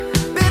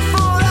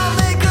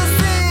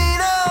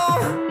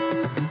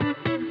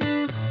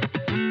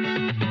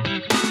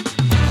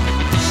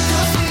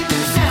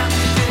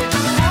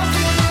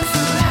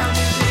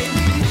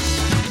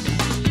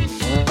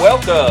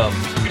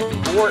Welcome, Pewter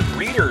Report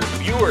readers,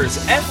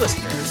 viewers, and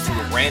listeners to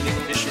a brand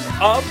new edition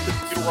of the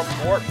Pewter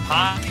Report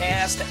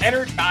podcast,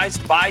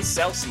 energized by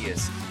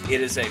Celsius. It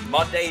is a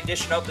Monday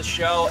edition of the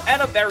show,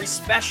 and a very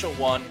special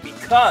one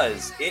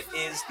because it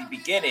is the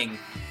beginning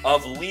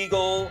of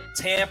legal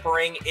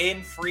tampering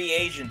in free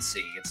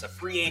agency. It's a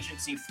free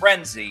agency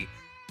frenzy,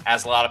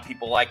 as a lot of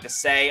people like to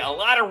say. A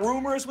lot of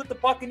rumors with the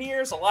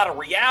Buccaneers, a lot of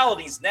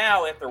realities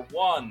now after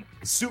one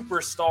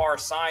superstar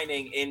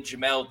signing in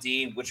Jamel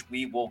Dean, which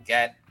we will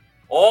get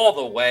all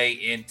the way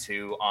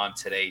into on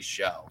today's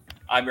show.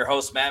 I'm your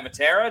host, Matt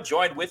Matera.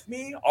 Joined with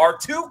me are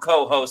two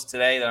co-hosts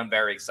today that I'm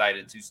very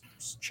excited to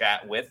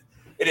chat with.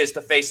 It is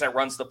the face that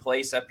runs the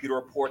place at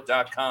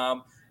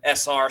pewterreport.com,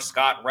 SR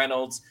Scott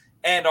Reynolds,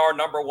 and our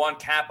number one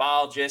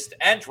capologist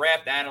and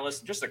draft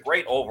analyst, just a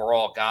great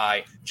overall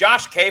guy,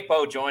 Josh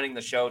Capo, joining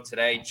the show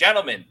today.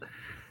 Gentlemen,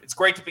 it's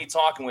great to be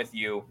talking with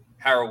you.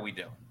 How are we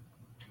doing?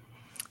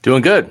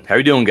 Doing good. How are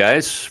you doing,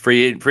 guys?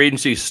 Free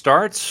agency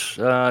starts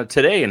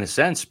today, in a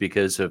sense,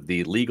 because of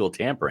the legal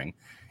tampering.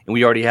 And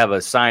we already have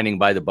a signing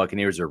by the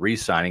Buccaneers, or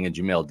re-signing in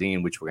Jamel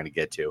Dean, which we're going to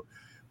get to.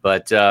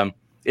 But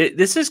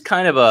this is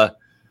kind of a,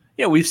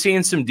 we've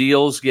seen some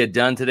deals get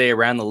done today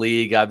around the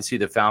league. Obviously,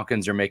 the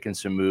Falcons are making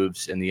some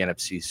moves in the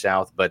NFC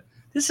South, but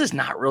this is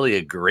not really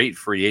a great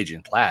free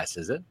agent class,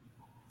 is it?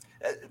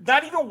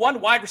 Not even one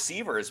wide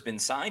receiver has been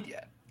signed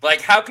yet. Like,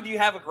 how could you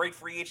have a great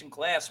free agent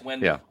class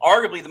when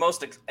arguably the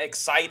most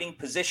exciting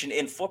position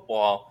in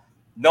football,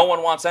 no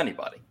one wants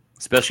anybody?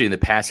 Especially in the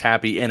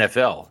pass-happy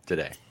NFL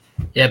today.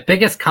 Yeah,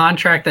 biggest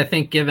contract I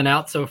think given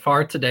out so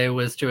far today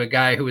was to a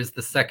guy who is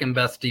the second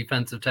best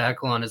defensive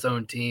tackle on his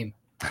own team.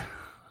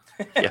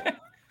 Yeah,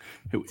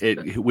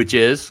 which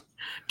is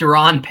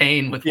Deron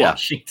Payne with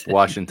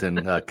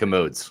Washington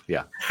Commodes.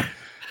 Yeah,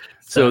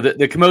 so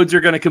the Commodes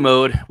are going to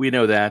commode. We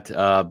know that,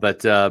 but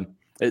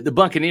the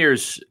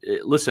Buccaneers,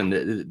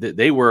 listen,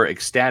 they were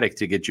ecstatic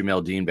to get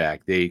Jamel Dean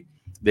back. They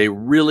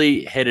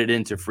really headed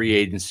into free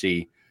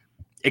agency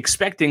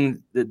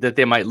expecting that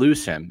they might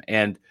lose him.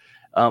 And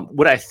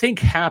what I think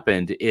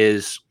happened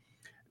is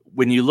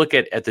when you look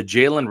at the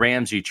Jalen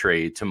Ramsey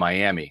trade to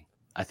Miami,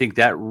 I think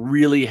that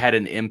really had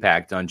an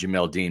impact on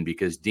Jamel Dean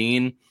because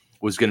Dean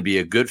was going to be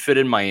a good fit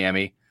in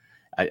Miami.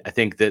 I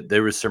think that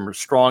there was some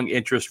strong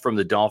interest from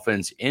the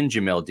Dolphins in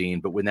Jamel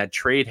Dean, but when that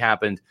trade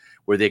happened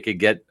where they could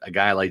get a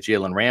guy like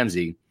Jalen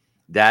Ramsey,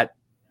 that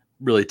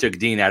really took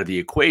Dean out of the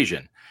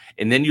equation.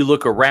 And then you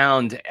look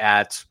around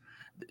at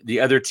the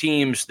other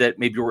teams that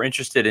maybe were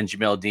interested in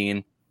Jamel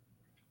Dean.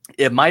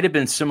 It might have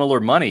been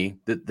similar money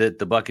that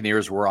the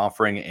Buccaneers were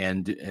offering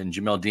and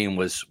Jamel Dean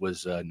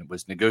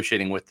was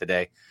negotiating with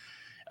today.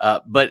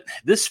 But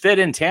this fit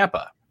in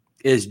Tampa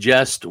is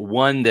just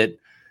one that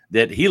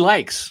he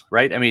likes,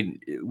 right? I mean,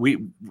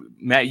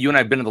 Matt, you and I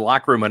have been in the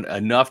locker room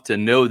enough to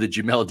know that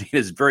Jamel Dean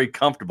is very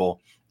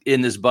comfortable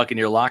in this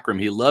Buccaneer locker room.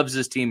 He loves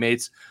his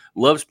teammates,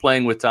 loves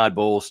playing with Todd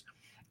Bowles,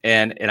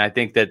 and I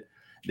think that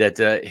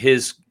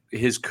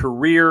his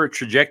career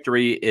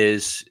trajectory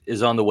is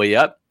on the way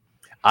up.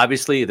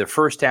 Obviously, the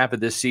first half of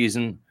this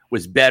season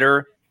was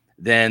better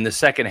than the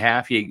second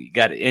half. He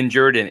got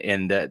injured,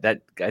 and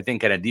that I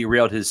think kind of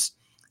derailed his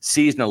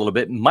season a little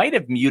bit. Might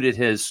have muted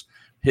his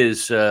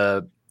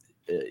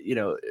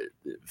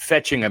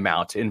fetching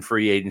amount in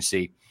free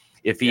agency.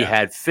 If he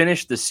had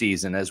finished the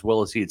season as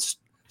well as he'd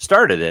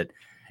started it,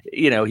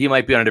 he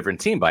might be on a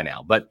different team by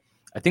now. But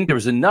I think there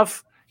was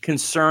enough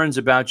concerns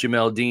about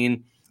Jamel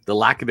Dean, the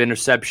lack of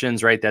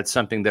interceptions, right? That's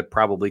something that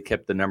probably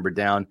kept the number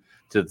down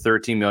to the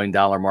 $13 million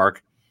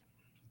mark.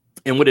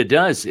 And what it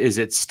does is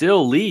it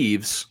still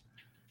leaves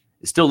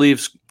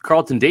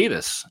Carlton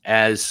Davis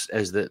as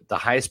the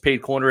highest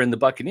paid corner in the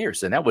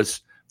Buccaneers. And that was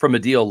from a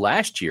deal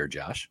last year,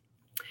 Josh.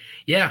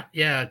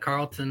 Yeah.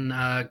 Carlton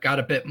got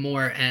a bit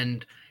more.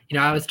 And,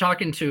 I was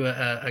talking to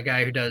a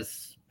guy who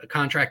does a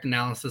contract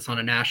analysis on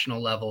a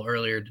national level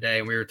earlier today.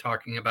 And we were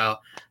talking about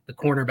the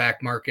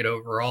cornerback market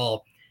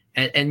overall.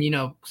 And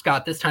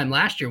Scott, this time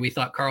last year, we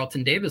thought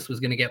Carlton Davis was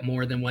going to get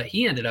more than what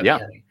he ended up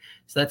getting.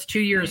 So that's 2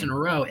 years in a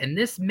row. And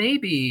this may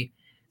be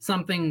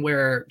something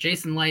where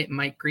Jason Light and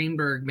Mike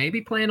Greenberg may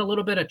be playing a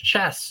little bit of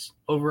chess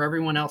over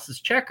everyone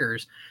else's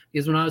checkers.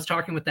 Because when I was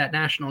talking with that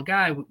national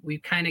guy, we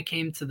kind of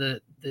came to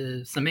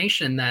the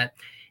summation that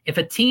if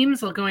a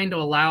team's going to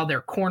allow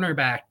their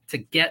cornerback to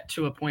get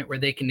to a point where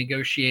they can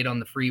negotiate on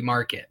the free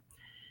market,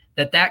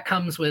 that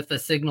comes with a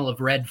signal of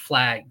red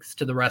flags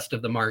to the rest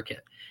of the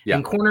market. Yeah.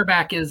 And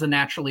cornerback is a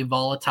naturally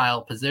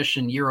volatile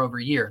position year over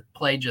year.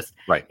 Play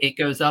it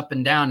goes up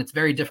and down. It's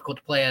very difficult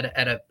to play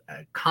at a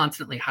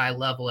constantly high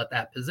level at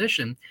that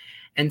position.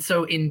 And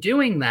so in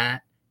doing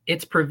that,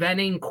 it's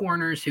preventing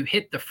corners who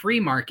hit the free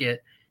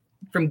market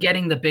from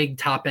getting the big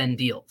top end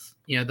deals.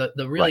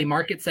 The really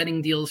market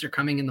setting deals are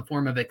coming in the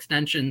form of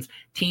extensions,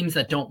 teams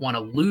that don't want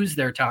to lose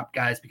their top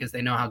guys because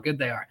they know how good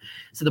they are.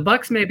 So the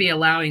Bucs may be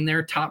allowing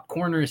their top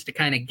corners to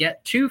kind of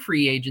get to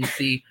free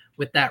agency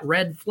with that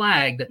red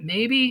flag that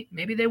maybe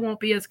they won't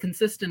be as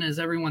consistent as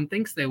everyone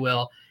thinks they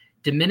will.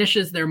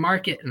 diminishes their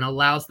market and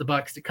allows the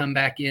Bucs to come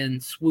back in,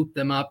 swoop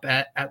them up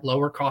at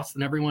lower cost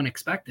than everyone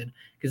expected.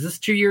 Because this is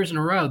 2 years in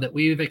a row that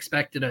we've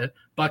expected a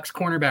Bucs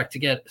cornerback to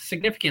get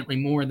significantly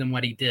more than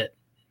what he did.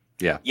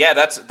 Yeah,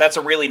 that's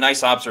a really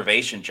nice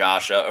observation,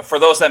 Josh. For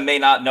those that may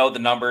not know the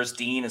numbers,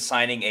 Dean is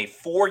signing a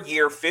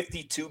 4-year,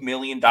 $52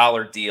 million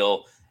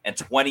deal, and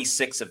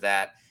 26 of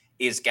that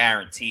is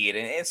guaranteed.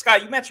 And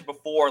Scott, you mentioned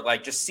before,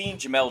 like just seeing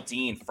Jamel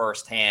Dean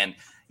firsthand.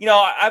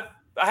 I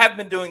haven't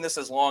been doing this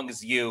as long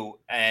as you,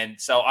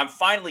 and so I'm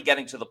finally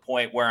getting to the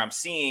point where I'm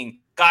seeing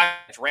guys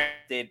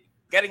drafted,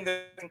 getting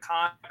the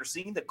contract, or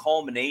seeing the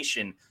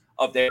culmination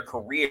of their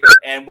career.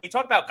 And when you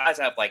talk about guys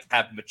that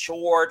have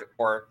matured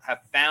or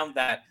have found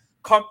that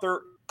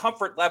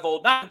comfort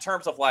level, not in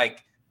terms of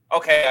like,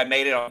 okay, I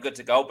made it, I'm good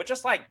to go, but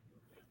just like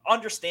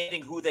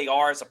understanding who they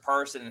are as a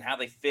person and how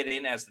they fit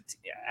in as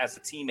a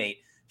teammate.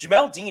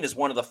 Jamel Dean is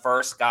one of the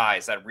first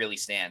guys that really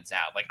stands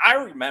out. Like, I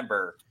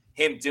remember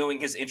him doing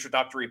his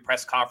introductory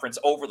press conference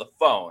over the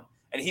phone,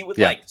 and he would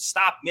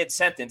stop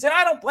mid-sentence, and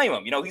I don't blame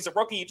him. He's a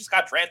rookie. He just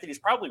got drafted. He's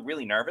probably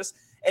really nervous,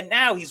 and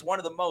now he's one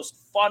of the most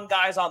fun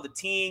guys on the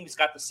team. He's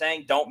got the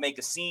saying, "Don't make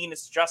a scene.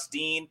 It's just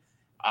Dean."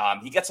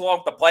 He gets along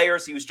with the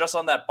players. He was just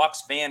on that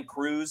Bucs fan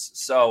cruise.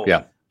 So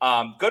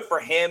good for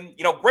him.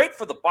 Great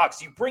for the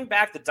Bucs. You bring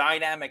back the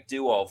dynamic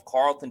duo of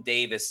Carlton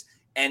Davis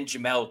and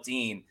Jamel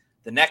Dean.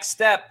 The next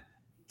step,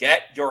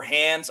 get your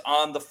hands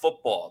on the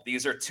football.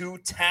 These are two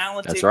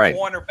talented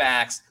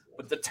cornerbacks,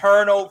 but the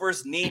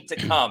turnovers need to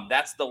come.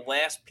 That's the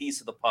last piece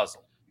of the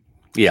puzzle.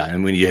 Yeah,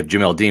 and when you have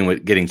Jamel Dean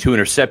getting 2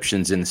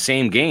 interceptions in the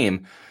same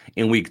game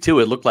in week 2,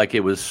 it looked like it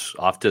was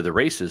off to the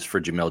races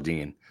for Jamel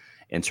Dean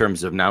in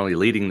terms of not only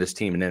leading this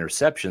team in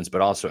interceptions,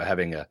 but also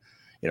having a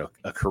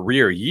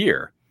career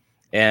year.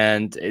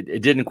 And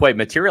it didn't quite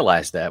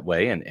materialize that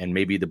way. And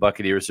maybe the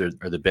Buccaneers are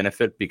the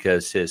benefit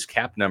because his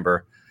cap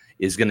number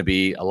is going to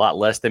be a lot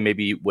less than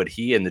maybe what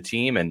he and the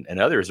team and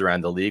others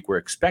around the league were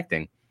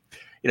expecting.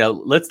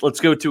 Let's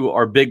go to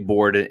our big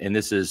board. And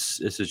this is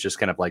just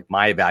kind of like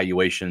my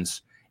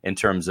evaluations in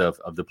terms of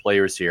the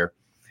players here.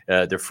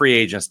 The free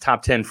agents,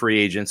 top 10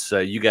 free agents.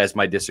 You guys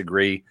might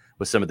disagree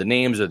with some of the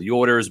names or the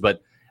orders,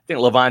 but I think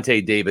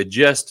Lavonte David,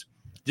 just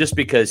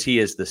because he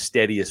is the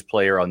steadiest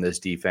player on this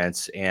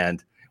defense.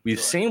 And we've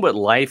seen what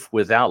life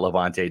without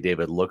Lavonte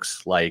David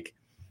looks like.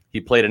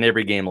 He played in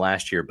every game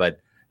last year, but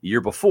the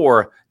year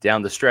before,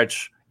 down the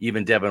stretch,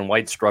 even Devin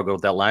White struggled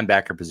with that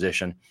linebacker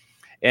position.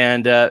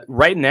 And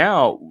right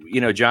now,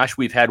 Josh,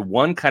 we've had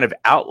one kind of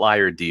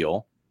outlier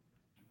deal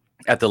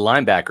at the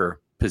linebacker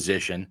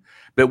position,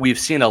 but we've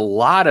seen a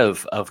lot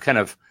of kind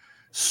of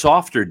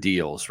softer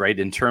deals, right,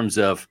 in terms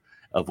of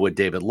what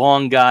David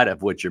Long got,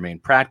 of what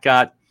Jermaine Pratt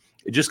got.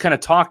 Just kind of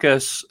talk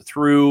us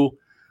through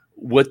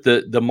what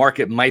the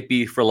market might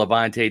be for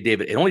Lavonte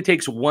David. It only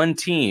takes one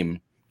team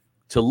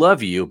to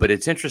love you, but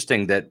it's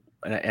interesting that,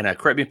 and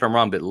correct me if I'm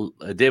wrong,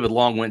 but David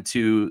Long went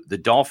to the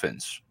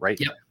Dolphins, right?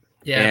 Yep.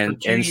 Yeah, for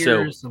 2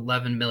 years, so,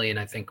 $11 million,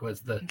 I think, was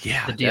the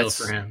deal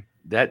for him.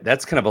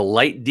 That's kind of a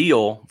light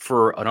deal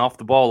for an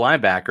off-the-ball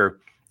linebacker,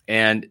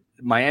 and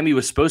Miami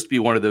was supposed to be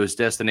one of those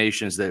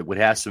destinations that would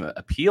have some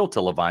appeal to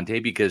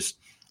Lavonte because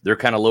they're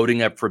kind of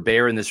loading up for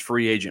bear in this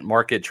free agent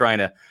market, trying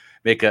to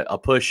make a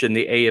push in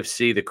the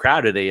AFC, the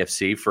crowded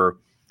AFC for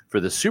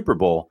the Super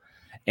Bowl.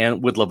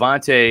 And with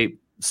Lavonte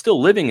still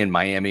living in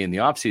Miami in the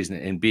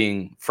offseason and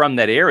being from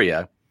that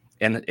area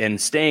and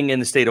staying in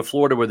the state of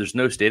Florida where there's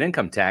no state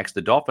income tax,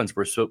 the Dolphins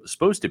were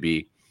supposed to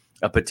be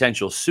a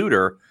potential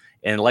suitor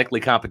and likely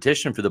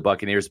competition for the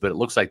Buccaneers, but it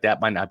looks like that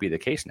might not be the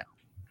case now.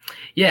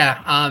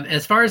 Yeah,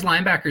 as far as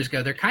linebackers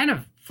go, they're kind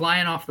of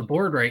flying off the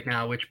board right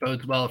now, which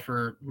bodes well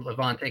for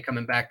Lavonte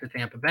coming back to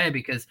Tampa Bay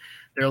because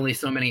there are only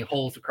so many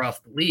holes across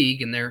the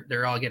league and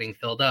they're all getting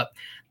filled up.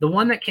 The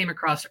one that came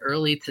across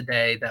early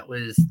today that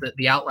was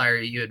the outlier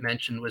you had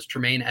mentioned was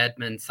Tremaine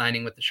Edmonds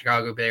signing with the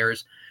Chicago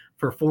Bears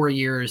for 4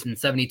 years and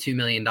 $72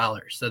 million.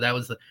 So that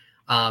was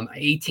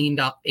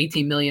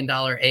 $18 million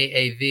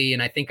AAV.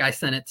 And I think I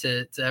sent it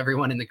to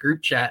everyone in the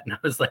group chat. And I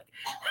was like,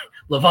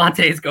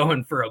 Lavonte's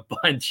going for a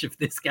bunch if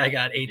this guy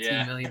got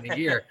 $18 million a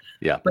year.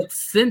 Yeah. But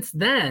since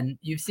then,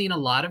 you've seen a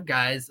lot of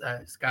guys,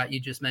 Scott, you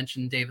just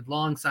mentioned David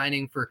Long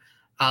signing for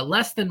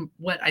less than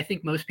what I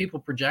think most people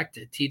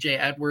projected. TJ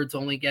Edwards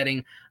only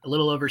getting a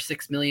little over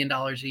 $6 million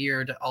a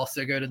year to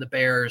also go to the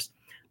Bears.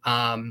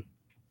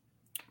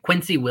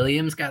 Quincy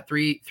Williams got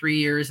three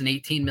years and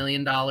 $18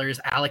 million.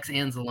 Alex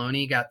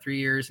Anzalone got 3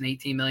 years and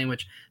 $18 million,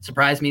 which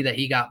surprised me that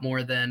he got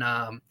more than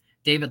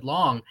David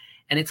Long.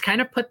 And it's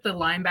kind of put the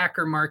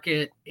linebacker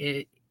market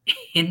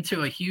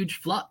into a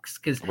huge flux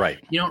because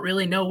you don't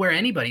really know where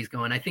anybody's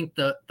going. I think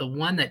the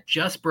one that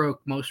just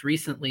broke most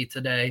recently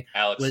today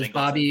was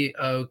Bobby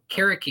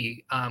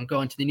Okereke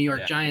going to the New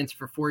York Giants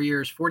for 4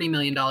 years, $40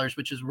 million,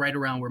 which is right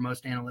around where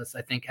most analysts,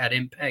 I think, had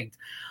him pegged.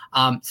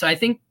 So I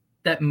think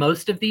that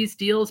most of these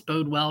deals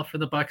bode well for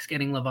the Bucs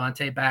getting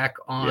Lavonte back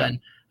on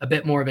a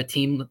bit more of a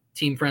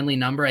team-friendly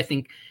number. I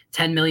think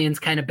 10 million's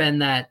kind of been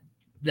that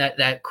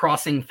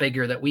crossing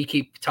figure that we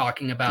keep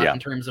talking about in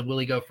terms of will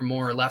he go for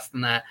more or less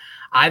than that.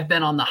 I've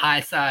been on the high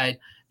side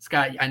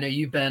Scott, I know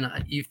you've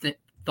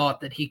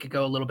thought that he could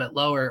go a little bit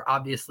lower.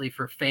 Obviously,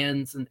 for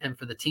fans and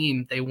for the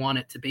team, they want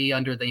it to be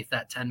underneath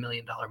that $10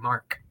 million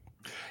mark.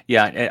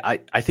 Yeah,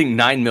 I think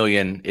 $9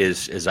 million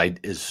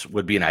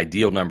would be an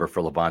ideal number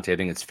for Lavonte. I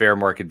think it's fair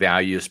market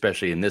value,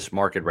 especially in this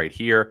market right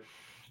here,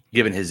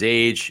 given his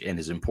age and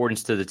his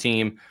importance to the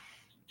team.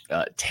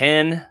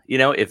 10,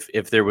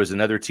 if there was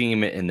another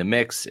team in the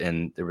mix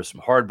and there was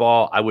some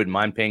hardball, I wouldn't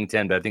mind paying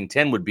 10, but I think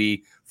 10 would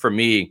be, for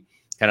me,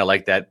 kind of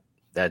like that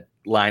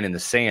line in the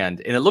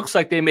sand. And it looks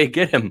like they may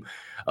get him,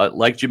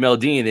 like Jamel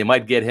Dean, they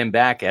might get him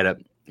back at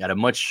a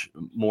much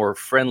more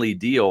friendly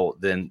deal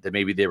than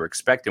maybe they were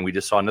expecting. We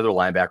just saw another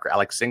linebacker,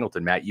 Alex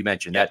Singleton. Matt, you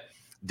mentioned that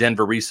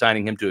Denver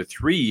re-signing him to a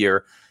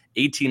 3-year,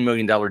 $18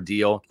 million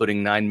deal,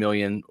 including $9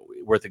 million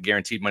worth of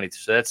guaranteed money.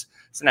 So it's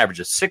an average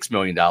of $6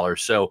 million.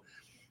 So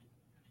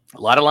a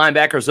lot of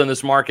linebackers on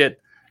this market,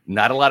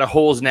 not a lot of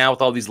holes now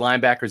with all these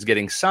linebackers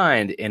getting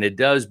signed, and it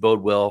does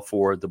bode well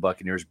for the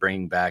Buccaneers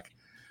bringing back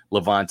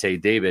Lavonte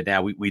David.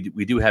 Now, we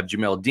do have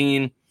Jamel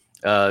Dean,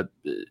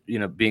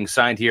 being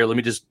signed here. Let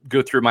me just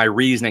go through my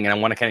reasoning, and I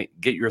want to kind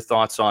of get your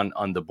thoughts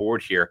on the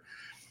board here.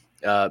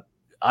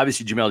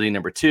 Obviously, Jamel Dean,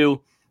 number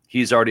 2,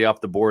 he's already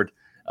off the board.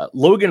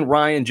 Logan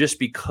Ryan, just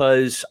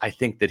because I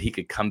think that he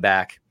could come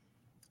back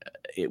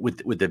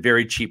with a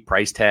very cheap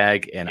price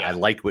tag, and I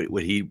liked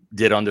what he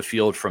did on the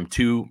field from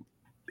 2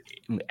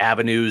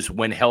 avenues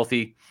when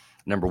healthy.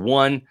 Number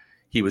 1,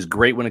 he was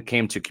great when it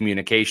came to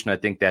communication. I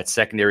think that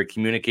secondary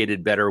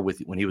communicated better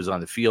when he was on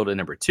the field. And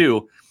number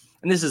 2,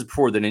 and this is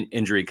before the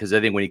injury, because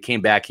I think when he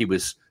came back, he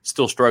was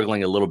still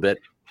struggling a little bit.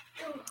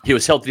 He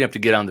was healthy enough to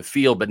get on the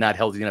field, but not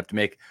healthy enough to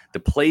make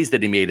the plays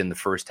that he made in the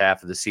first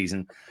half of the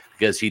season,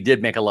 because he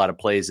did make a lot of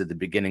plays at the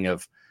beginning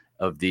of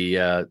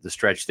the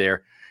stretch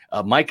there.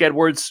 Mike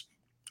Edwards,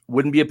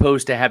 wouldn't be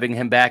opposed to having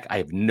him back. I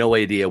have no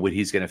idea what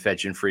he's going to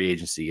fetch in free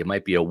agency. It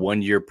might be a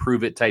 1-year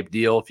prove-it type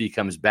deal if he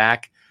comes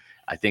back.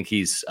 I think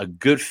he's a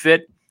good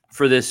fit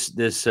for this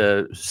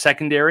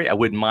secondary. I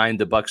wouldn't mind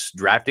the Bucs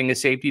drafting a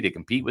safety to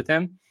compete with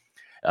him.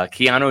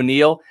 Keanu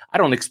Neal, I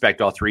don't expect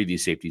all 3 of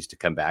these safeties to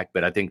come back,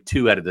 but I think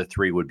 2 out of the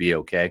 3 would be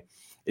okay.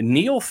 And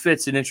Neal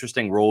fits an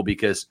interesting role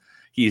because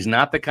he's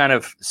not the kind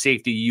of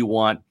safety you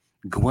want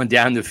going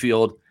down the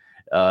field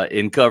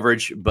in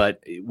coverage,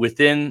 but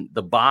within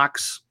the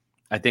box,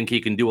 I think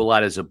he can do a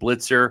lot as a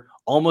blitzer,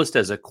 almost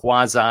as a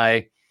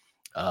quasi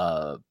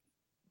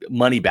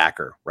money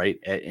backer, right?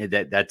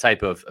 That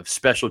type of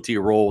specialty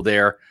role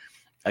there.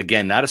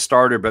 Again, not a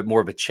starter, but more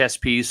of a chess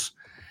piece.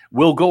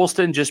 Will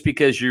Golston, just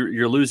because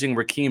you're losing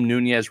Rakeem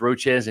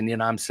Nunez-Roches,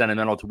 and I'm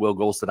sentimental to Will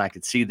Golston. I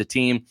could see the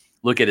team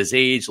look at his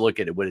age, look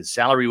at what his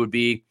salary would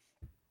be,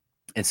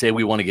 and say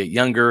we want to get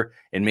younger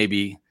and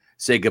maybe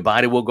say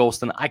goodbye to Will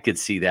Golston. I could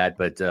see that,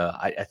 but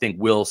I think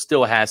Will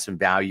still has some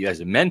value as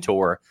a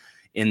mentor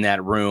in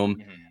that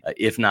room,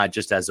 if not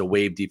just as a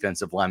wave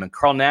defensive lineman.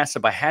 Carl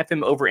Nassib, I have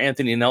him over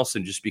Anthony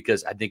Nelson just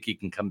because I think he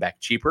can come back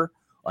cheaper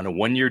on a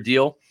 1-year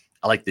deal.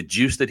 I like the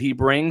juice that he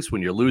brings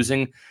when you're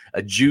losing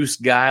a juice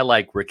guy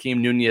like Rakeem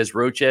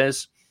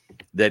Nunez-Roches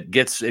that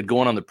gets it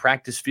going on the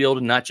practice field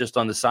and not just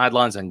on the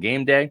sidelines on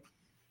game day.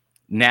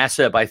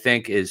 Nassib, I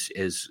think, is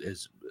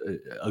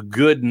a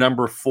good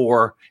number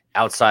 4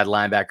 outside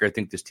linebacker. I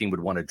think this team would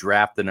want to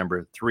draft the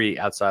number 3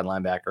 outside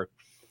linebacker.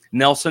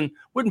 Nelson,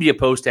 wouldn't be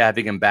opposed to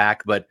having him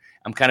back, but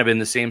I'm kind of in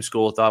the same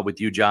school of thought with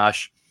you,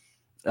 Josh.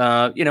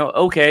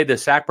 Okay, the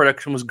sack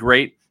production was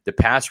great. The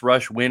pass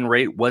rush win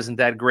rate wasn't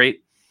that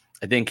great.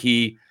 I think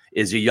he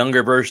is a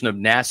younger version of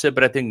Nassib,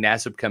 but I think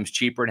Nassib comes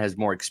cheaper and has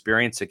more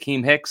experience.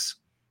 Akeem Hicks,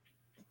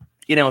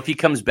 if he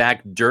comes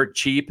back dirt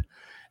cheap,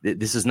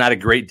 this is not a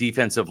great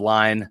defensive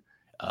line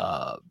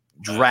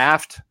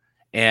draft,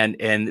 and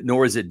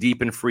nor is it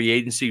deep in free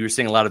agency. You're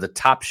seeing a lot of the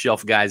top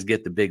shelf guys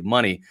get the big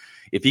money.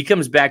 If he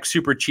comes back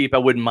super cheap, I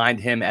wouldn't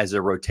mind him as a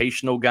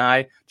rotational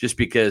guy just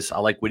because I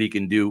like what he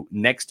can do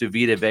next to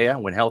Vita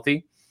Vea when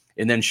healthy.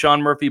 And then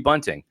Sean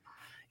Murphy-Bunting.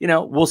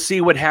 We'll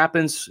see what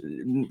happens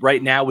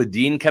right now with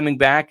Dean coming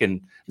back and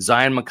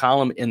Zion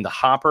McCollum in the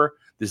hopper.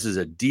 This is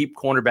a deep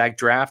cornerback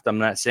draft. I'm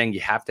not saying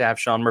you have to have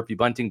Sean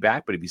Murphy-Bunting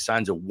back, but if he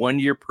signs a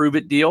 1-year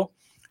prove-it deal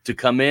to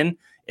come in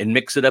and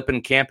mix it up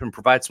in camp and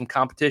provide some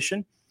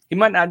competition, he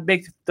might not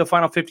make the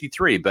final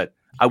 53, but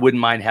I wouldn't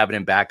mind having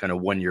him back on a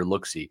 1-year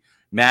look-see.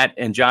 Matt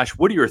and Josh,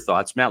 what are your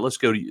thoughts? Matt, let's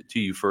go to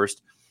you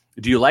first.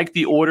 Do you like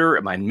the order?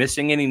 Am I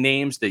missing any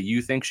names that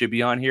you think should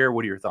be on here?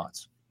 What are your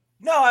thoughts?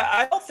 No,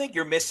 I don't think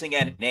you're missing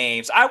any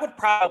names. I would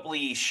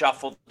probably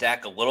shuffle the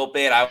deck a little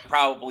bit. I would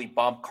probably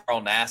bump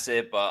Carl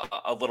Nassib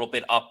a little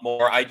bit up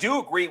more. I do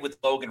agree with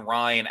Logan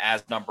Ryan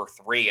as number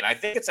 3, and I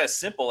think it's as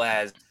simple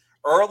as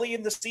early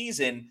in the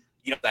season,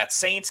 that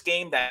Saints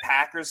game, that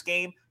Packers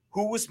game,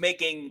 who was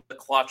making the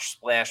clutch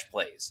splash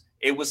plays?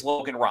 It was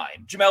Logan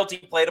Ryan. Jamel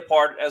Dean played a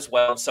part as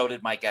well, and so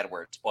did Mike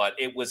Edwards. But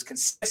it was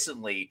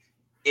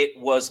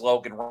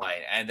Logan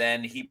Ryan. And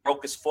then he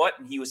broke his foot,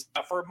 and he was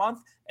out for a month.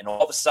 And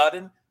all of a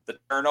sudden, the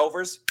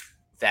turnovers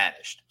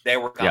vanished. They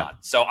were gone. Yeah.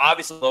 So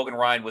obviously, Logan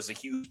Ryan was a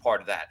huge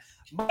part of that.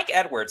 Mike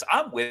Edwards,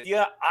 I'm with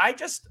you. I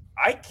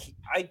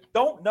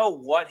don't know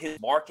what his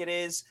market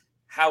is.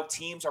 how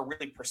teams are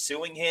really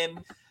pursuing him.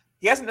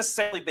 He hasn't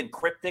necessarily been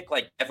cryptic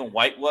like Evan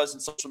White was in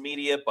social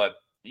media, but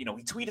he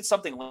tweeted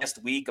something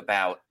last week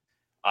about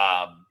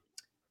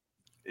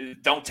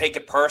don't take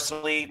it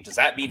personally. Does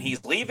that mean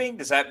he's leaving?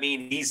 Does that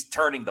mean he's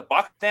turning the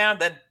Bucs down?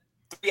 Then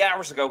 3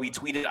 hours ago, he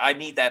tweeted, I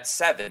need that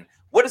 7.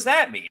 What does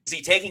that mean? Is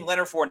he taking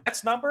Leonard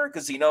Fournette's number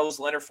because he knows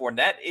Leonard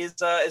Fournette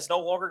is no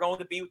longer going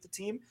to be with the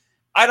team?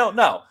 I don't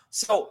know.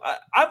 So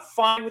I'm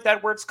fine with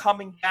Edwards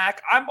coming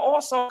back. I'm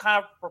also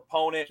kind of a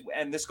proponent,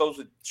 and this goes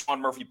with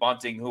Sean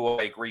Murphy-Bunting, who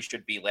I agree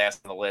should be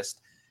last on the list,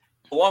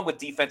 along with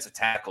defensive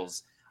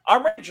tackles.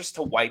 I'm ready just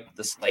to wipe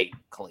the slate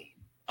clean.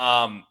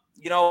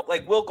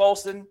 Like Will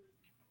Golston,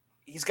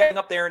 he's getting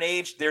up there in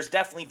age. There's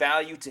definitely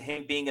value to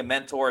him being a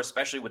mentor,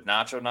 especially with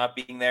Nacho not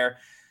being there.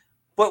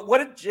 But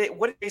what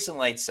did Jason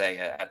Light say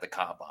at the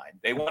Combine?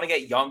 They want to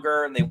get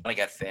younger and they want to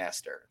get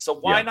faster. So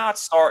why not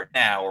start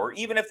now? Or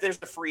even if there's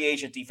a free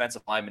agent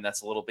defensive lineman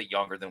that's a little bit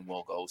younger than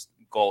Will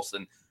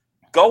Golston,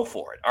 go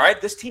for it. All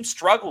right, this team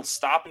struggled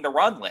stopping the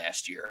run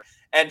last year.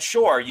 And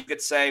sure, you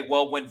could say,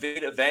 well, when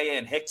Vita Vea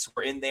and Hicks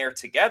were in there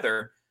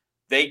together,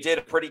 they did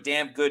a pretty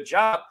damn good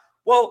job.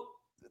 Well,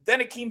 then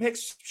Akeem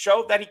Hicks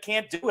showed that he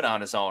can't do it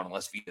on his own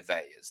unless Vita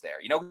Vea is there.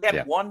 He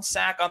had 1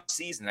 sack on the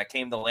season that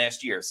came the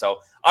last year. So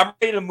I'm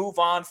ready to move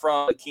on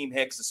from Akeem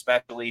Hicks,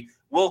 especially.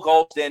 Will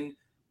Golston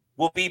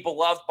will be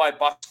beloved by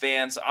Bucs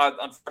fans.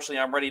 Unfortunately,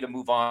 I'm ready to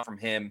move on from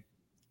him.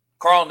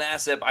 Carl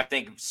Nassib, I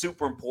think,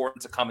 super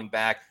important to coming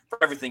back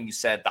for everything you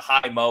said, the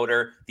high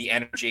motor, the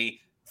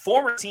energy.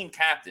 Former team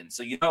captain,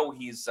 so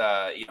he's,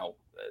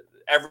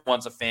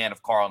 everyone's a fan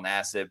of Carl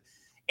Nassib.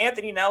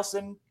 Anthony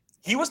Nelson,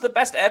 he was the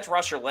best edge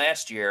rusher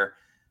last year.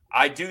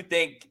 I do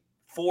think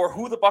for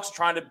who the Bucs are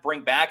trying to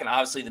bring back, and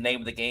obviously the name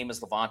of the game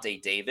is Levante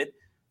David,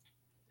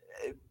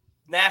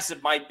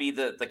 Nassib might be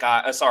the guy.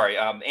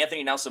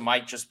 Anthony Nelson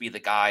might just be the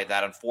guy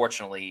that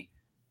unfortunately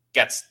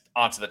gets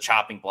onto the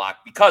chopping block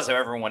because of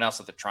everyone else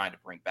that they're trying to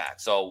bring back.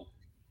 So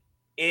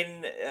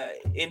in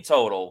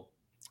total,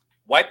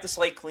 wipe the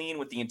slate clean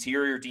with the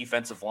interior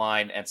defensive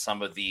line and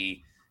some of the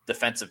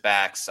defensive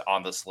backs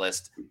on this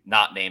list,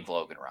 not named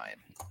Logan Ryan.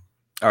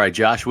 All right,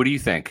 Josh, what do you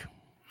think?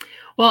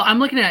 Well, I'm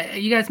looking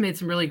at, you guys made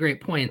some really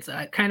great points.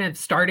 Kind of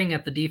starting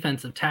at the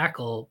defensive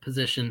tackle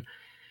position.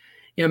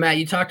 Matt,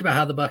 you talked about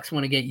how the Bucs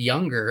want to get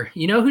younger.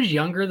 You know who's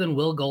younger than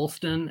Will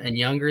Golston and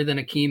younger than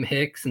Akeem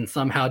Hicks and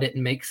somehow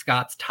didn't make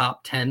Scott's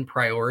top 10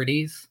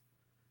 priorities?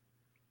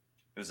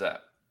 Who's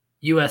that?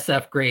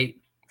 USF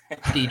great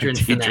Deidre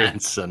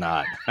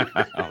Senat.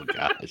 Oh,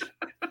 gosh.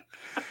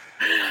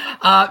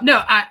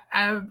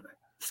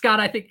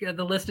 Scott, I think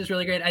the list is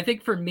really great. I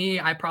think for me,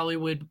 I probably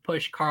would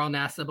push Carl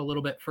Nassib a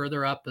little bit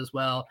further up as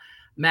well.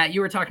 Matt,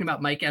 you were talking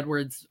about Mike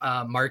Edwards'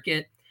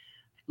 market.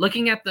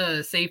 Looking at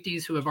the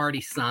safeties who have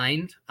already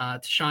signed,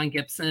 Sean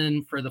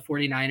Gibson for the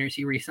 49ers,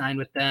 he re-signed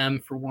with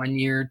them for 1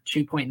 year,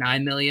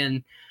 $2.9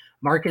 million.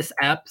 Marcus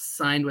Epps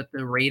signed with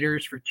the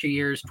Raiders for 2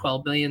 years,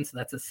 $12 million. So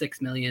that's a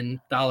 $6 million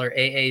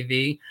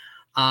AAV.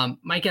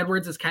 Mike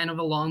Edwards is kind of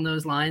along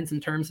those lines in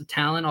terms of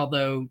talent,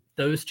 although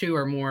those two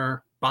are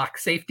more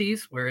box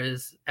safeties,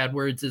 whereas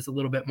Edwards is a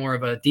little bit more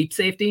of a deep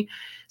safety.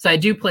 So I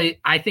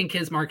think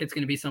his market's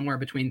going to be somewhere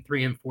between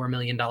 $3 and $4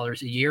 million a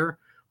year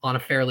on a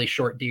fairly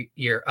short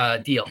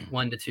deal,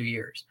 1 to 2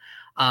 years.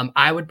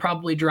 I would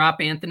probably drop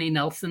Anthony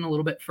Nelson a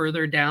little bit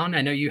further down.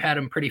 I know you had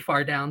him pretty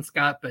far down,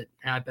 Scott, but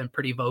I've been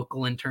pretty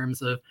vocal in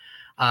terms of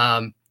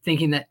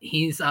thinking that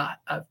he's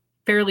a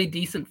fairly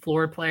decent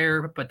floor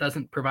player, but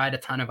doesn't provide a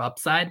ton of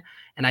upside.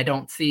 And I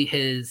don't see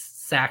his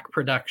sack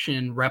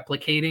production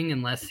replicating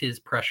unless his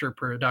pressure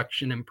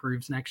production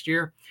improves next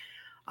year.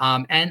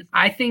 And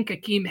I think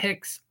Akeem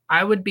Hicks,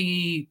 I would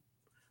be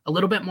a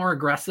little bit more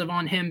aggressive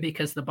on him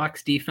because the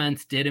Bucs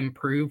defense did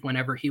improve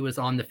whenever he was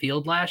on the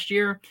field last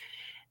year.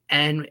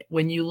 And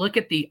when you look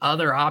at the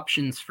other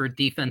options for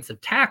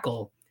defensive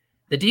tackle,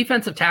 the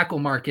defensive tackle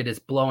market is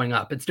blowing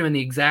up. It's doing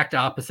the exact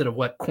opposite of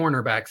what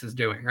cornerbacks is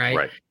doing,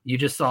 right? You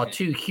just saw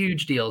 2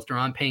 huge deals.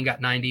 Daron Payne got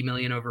 $90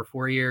 million over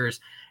 4 years.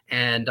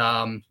 And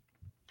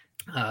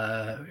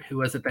who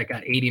was it that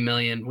got $80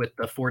 million with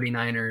the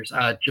 49ers?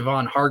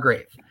 Javon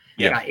Hargrave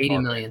got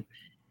 $80 million.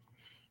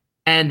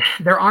 And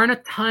there aren't a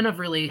ton of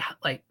really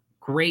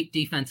great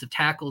defensive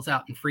tackles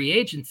out in free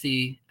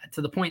agency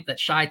to the point that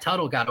Shai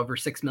Tuttle got over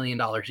 $6 million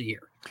a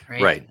year.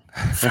 Right.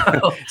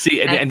 So,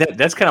 see, and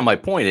that's kind of my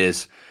point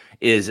is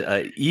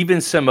even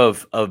some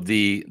of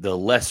the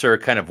lesser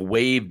kind of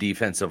wave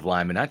defensive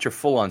linemen, not your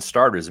full on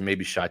starters, and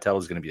maybe Shai Tuttle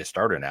is going to be a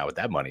starter now with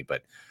that money,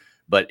 but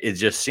it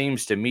just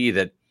seems to me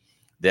that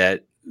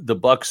the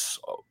Bucs,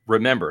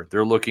 remember,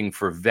 they're looking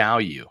for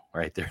value,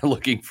 right? They're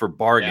looking for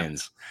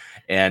bargains,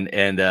 and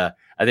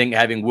I think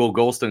having Will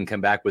Golston come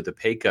back with a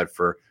pay cut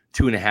for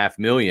 $2.5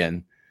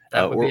 million,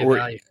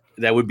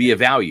 that would be a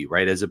value,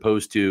 right? As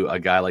opposed to a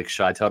guy like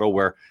Shai Tuttle,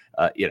 where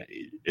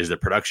is the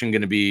production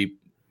going to be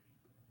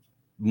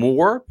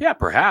more? Yeah,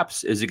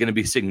 perhaps. Is it going to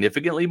be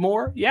significantly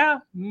more? Yeah,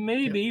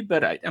 maybe,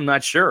 but I'm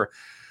not sure.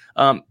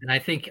 And I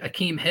think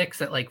Akeem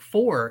Hicks at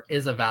 4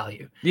 is a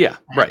value. Yeah,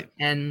 right.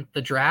 And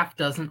the draft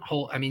doesn't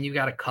hold. I mean, you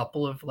got a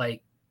couple of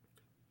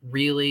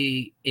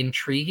really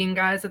intriguing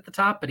guys at the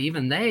top, but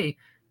even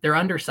they're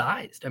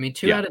undersized. I mean,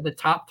 two out of the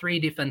top 3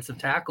 defensive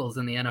tackles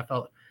in the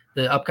NFL,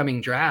 the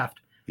upcoming draft,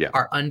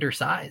 are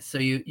undersized. So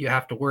you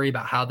have to worry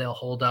about how they'll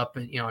hold up,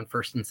 on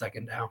first and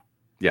second down.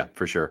 Yeah,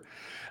 for sure.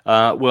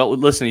 Well,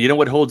 listen, you know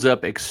what holds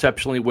up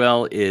exceptionally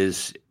well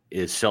is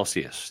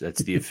Celsius.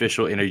 That's the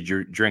official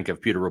energy drink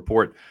of Pewter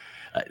Report.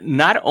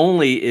 Not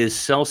only is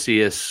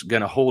Celsius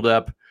going to hold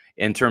up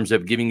in terms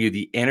of giving you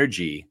the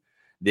energy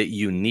that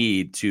you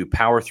need to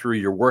power through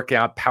your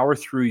workout, power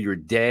through your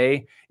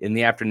day in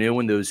the afternoon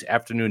when those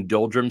afternoon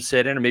doldrums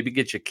set in, or maybe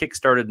get you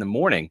kick-started in the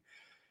morning.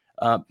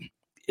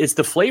 It's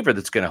the flavor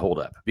that's going to hold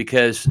up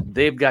because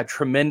they've got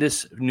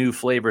tremendous new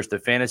flavors. The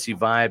Fantasy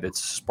Vibe,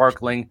 it's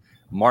sparkling,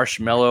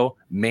 marshmallow,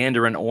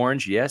 mandarin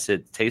orange. Yes,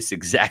 it tastes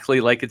exactly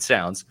like it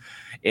sounds.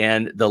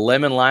 And the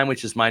lemon lime,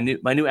 which is my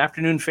new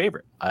afternoon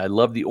favorite. I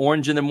love the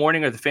orange in the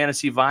morning or the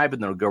Fantasy Vibe,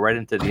 and then it'll go right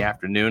into the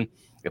afternoon.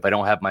 If I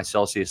don't have my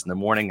Celsius in the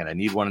morning and I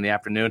need one in the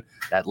afternoon,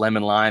 that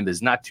lemon lime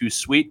is not too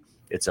sweet.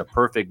 It's a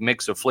perfect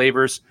mix of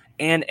flavors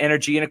and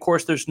energy. And of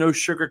course, there's no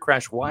sugar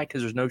crash. Why?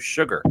 Because there's no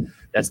sugar.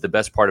 That's the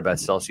best part about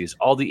Celsius.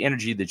 All the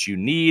energy that you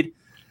need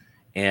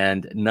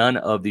and none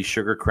of the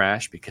sugar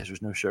crash because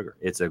there's no sugar.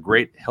 It's a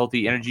great,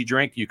 healthy energy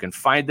drink. You can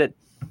find it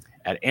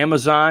at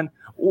Amazon,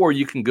 or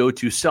you can go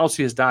to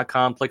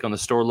Celsius.com, click on the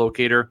store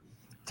locator,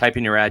 type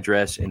in your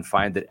address, and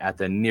find it at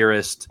the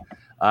nearest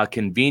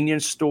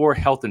convenience store,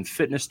 health and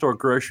fitness store,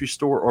 grocery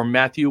store. Or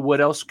Matthew,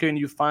 what else can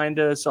you find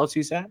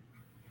Celsius at?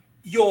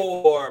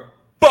 Your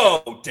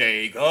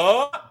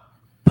bodega.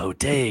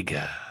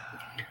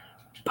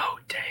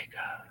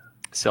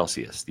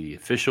 Celsius, the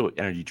official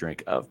energy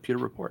drink of Pewter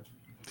Report.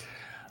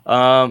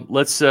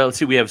 Let's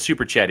see. We have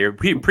super chat here.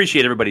 We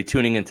appreciate everybody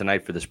tuning in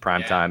tonight for this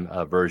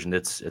primetime version.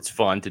 It's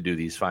fun to do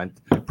these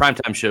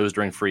primetime shows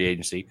during free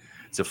agency.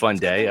 It's a fun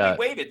day.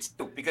 We waited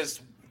too, because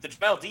the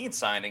Jamel Dean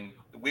signing,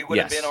 we would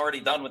have been already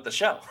done with the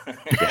show.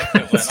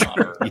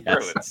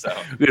 So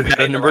we've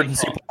had an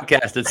emergency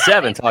podcast at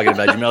 7 talking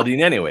about Jamel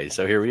Dean anyway.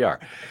 So here we are.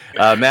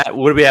 Matt,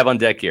 what do we have on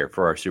deck here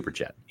for our super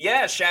chat?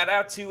 Yeah, shout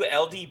out to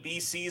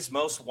LDBC's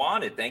Most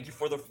Wanted. Thank you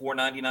for the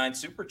 $4.99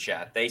 super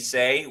chat. They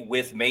say,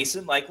 with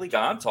Mason likely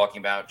gone, talking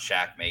about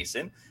Shaq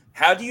Mason,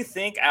 how do you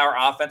think our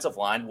offensive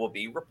line will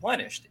be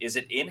replenished? Is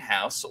it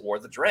in-house or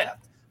the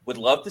draft? Would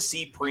love to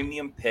see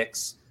premium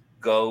picks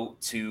go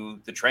to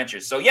the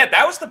trenches. So yeah,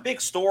 that was the big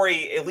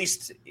story, at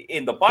least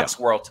in the Bucs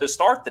world, to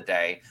start the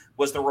day,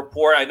 was the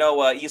report. I know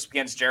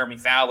ESPN's Jeremy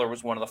Fowler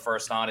was one of the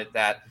first on it,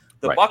 that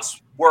the Bucs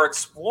were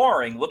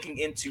exploring looking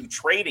into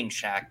trading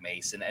Shaq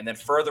Mason, and then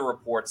further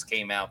reports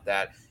came out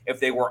that if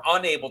they were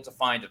unable to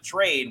find a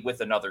trade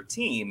with another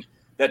team,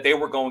 that they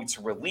were going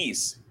to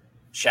release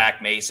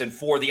Shaq Mason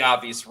for the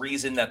obvious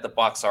reason that the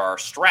Bucs are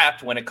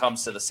strapped when it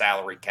comes to the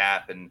salary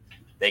cap, and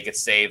they could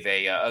save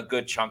a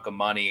good chunk of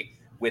money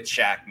with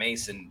Shaq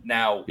Mason.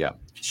 Now,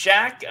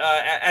 Shaq,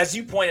 as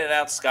you pointed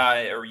out,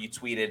 Scott, or you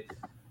tweeted,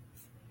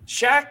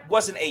 Shaq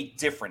wasn't a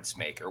difference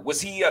maker.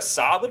 Was he a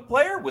solid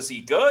player? Was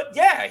he good?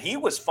 Yeah, he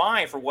was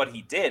fine for what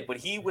he did, but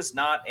he was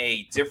not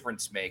a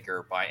difference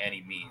maker by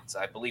any means.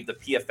 I believe the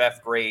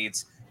PFF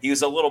grades, he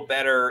was a little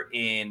better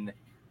in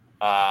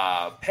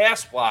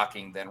pass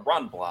blocking than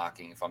run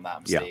blocking, if I'm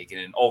not mistaken,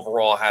 and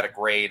overall had a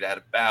grade at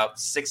about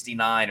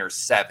 69 or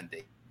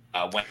 70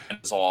 when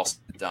it was all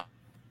done.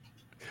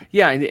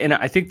 Yeah, and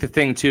I think the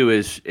thing too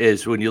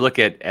is when you look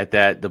at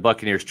that, the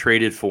Buccaneers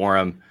traded for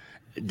him.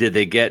 Did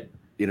they get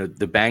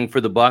the bang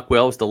for the buck?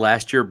 Well, it's the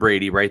last year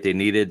Brady, right? They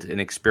needed an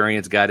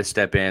experienced guy to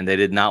step in. They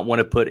did not want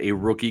to put a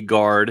rookie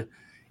guard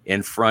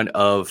in front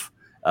of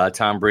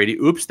Tom Brady.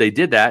 Oops, they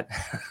did that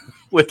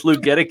with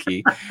Luke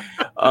Gedeke,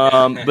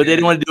 but they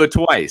didn't want to do it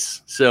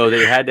twice. So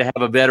they had to have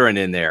a veteran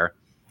in there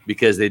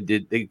because they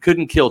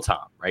couldn't kill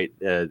Tom, right?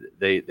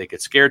 They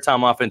could scare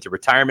Tom off into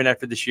retirement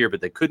after this year, but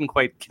they couldn't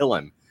quite kill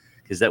him,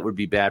 because that would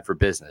be bad for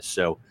business.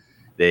 So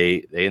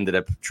they ended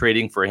up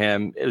trading for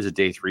him. It was a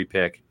day 3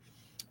 pick.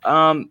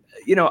 I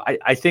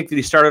think that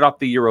he started off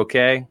the year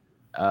okay.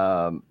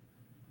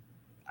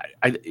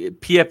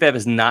 PFF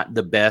is not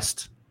the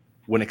best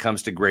when it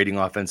comes to grading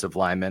offensive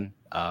linemen.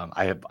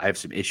 I have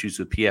some issues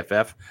with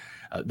PFF.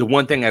 The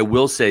one thing I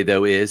will say,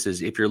 though, is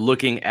if you're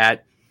looking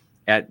at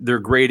their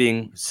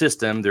grading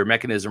system, their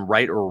mechanism,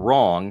 right or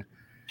wrong,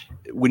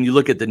 when you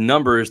look at the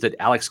numbers that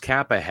Alex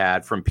Kappa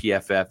had from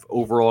PFF,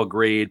 overall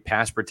grade,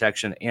 pass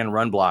protection, and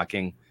run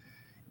blocking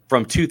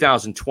from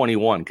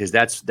 2021, because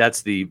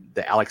that's the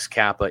Alex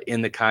Kappa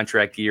in the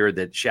contract year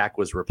that Shaq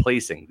was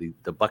replacing,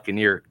 the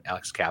Buccaneer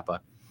Alex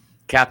Kappa.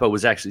 Kappa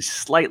was actually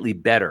slightly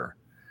better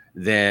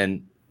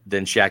than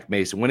Shaq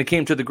Mason when it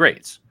came to the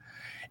grades.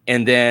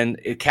 And then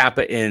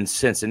Kappa in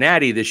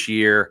Cincinnati this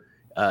year,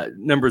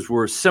 numbers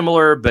were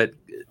similar, but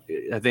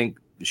I think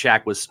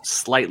Shaq was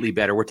slightly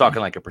better. We're talking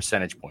like a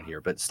percentage point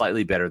here, but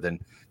slightly better than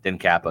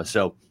Kappa.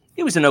 So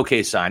it was an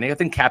okay signing. I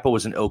think Kappa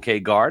was an okay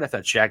guard. I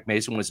thought Shaq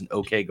Mason was an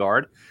okay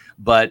guard,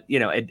 but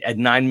at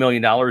 $9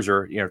 million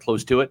or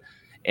close to it,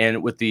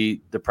 and with the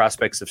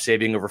prospects of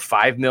saving over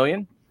 $5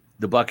 million,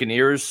 the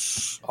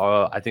Buccaneers,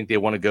 I think they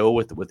want to go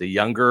with a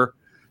younger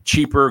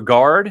cheaper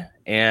guard,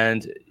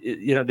 and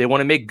they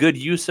want to make good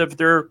use of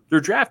their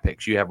draft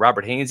picks. You have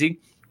Robert Hainsey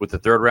with the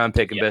 3rd round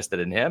pick invested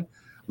in him,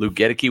 Luke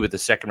Gedeke with the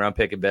 2nd round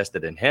pick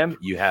invested in him.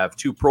 You have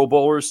 2 Pro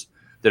Bowlers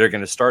that are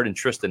going to start in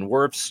Tristan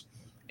Wirfs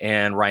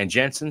and Ryan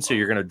Jensen. So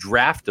you're going to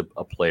draft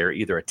a player,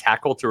 either a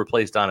tackle to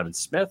replace Donovan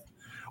Smith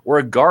or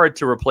a guard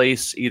to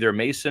replace either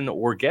Mason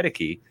or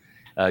Gedeke.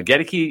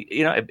 Gedeke,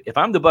 if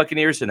I'm the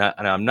Buccaneers and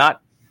I'm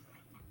not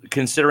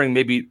considering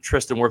maybe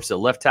Tristan Wirfs at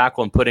left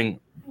tackle and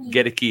putting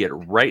Gedeke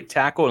at right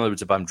tackle. In other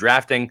words, if I'm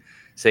drafting,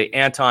 say,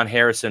 Anton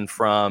Harrison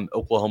from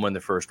Oklahoma in the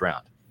 1st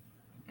round,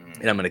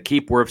 and I'm going to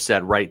keep Wirfs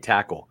at right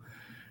tackle,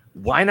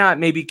 why not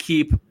maybe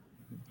keep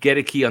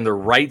Gedeke on the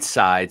right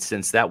side,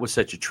 since that was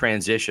such a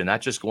transition,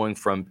 not just going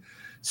from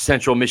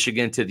Central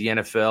Michigan to the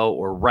NFL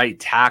or right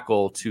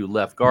tackle to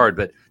left guard,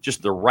 but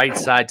just the right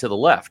side to the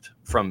left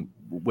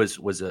was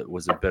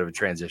a bit of a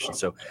transition.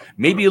 So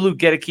maybe Luke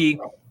Gedeke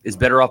is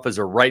better off as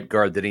a right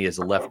guard than he is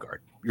a left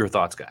guard. Your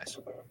thoughts, guys?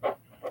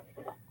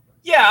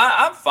 Yeah,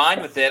 I'm fine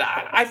with it.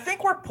 I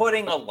think we're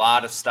putting a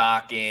lot of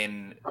stock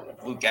in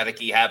Luke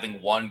Gedeke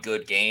having one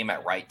good game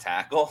at right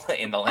tackle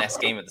in the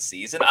last game of the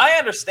season. I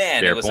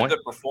understand it was a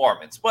good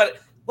performance, but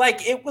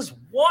it was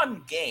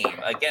one game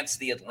against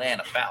the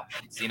Atlanta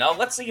Falcons.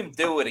 Let's see him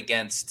do it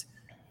against,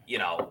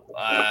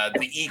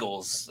 the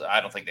Eagles.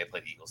 I don't think they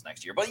play the Eagles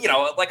next year, but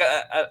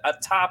a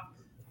top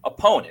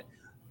opponent.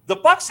 The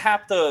Bucs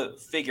have to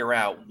figure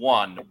out,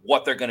 one,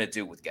 what they're going to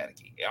do with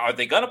Gedeke. Are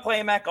they going to play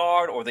him at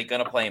guard, or are they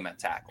going to play him at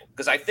tackle?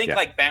 Because I think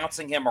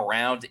bouncing him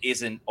around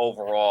isn't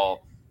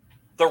overall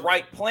the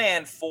right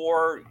plan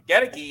for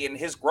Gedeke and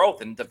his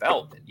growth and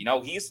development.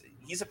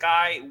 He's a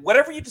guy,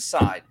 whatever you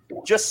decide,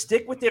 just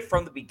stick with it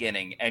from the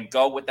beginning and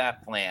go with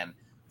that plan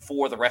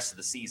for the rest of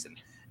the season.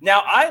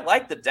 Now, I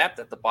like the depth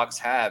that the Bucs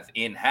have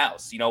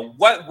in-house.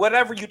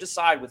 Whatever you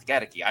decide with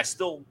Gedeke, I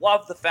still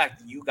love the fact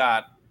that you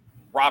got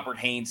Robert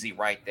Hainsey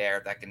right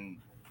there that can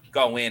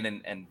go in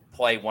and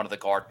play one of the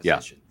guard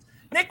positions.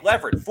 Yeah. Nick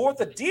Leverett, for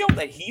the deal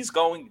that he's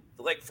going,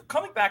 for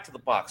coming back to the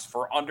Bucs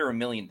for under $1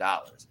 million,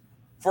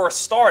 for a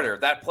starter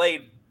that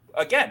played,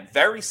 again,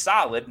 very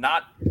solid,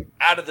 not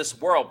out of this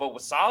world, but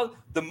was solid,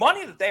 the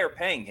money that they are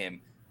paying him,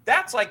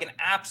 that's like an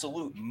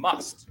absolute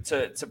must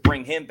to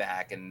bring him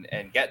back and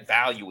get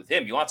value with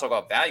him. You want to talk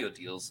about value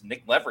deals,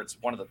 Nick Leverett's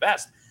one of the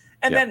best.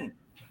 And then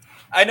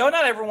I know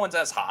not everyone's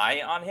as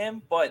high on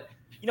him, but,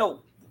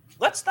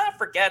 let's not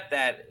forget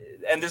that,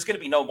 and there's going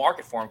to be no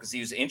market for him because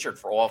he was injured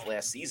for all of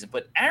last season,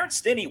 but Aaron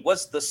Stinney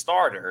was the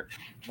starter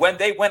when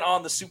they went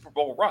on the Super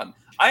Bowl run.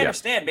 I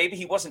understand maybe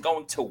he wasn't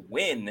going to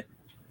win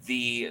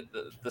the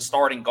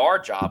starting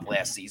guard job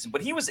last season,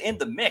 but he was in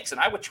the mix, and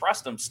I would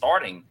trust him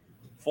starting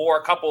for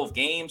a couple of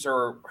games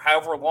or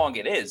however long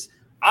it is.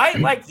 I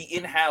like the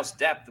in-house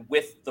depth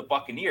with the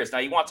Buccaneers. Now,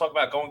 you want to talk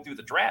about going through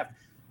the draft.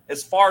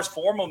 As far as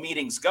formal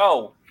meetings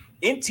go,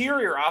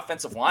 interior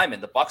offensive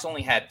linemen, the Bucs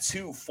only had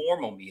 2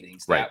 formal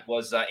meetings. That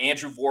was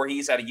Andrew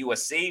Voorhees out of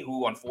USC,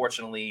 who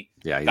unfortunately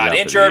got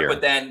injured,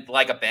 but then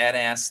like a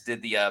badass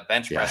did the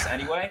bench press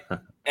anyway,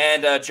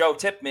 and Joe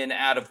Tipman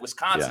out of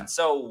Wisconsin.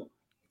 So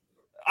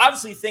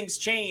obviously things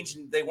change,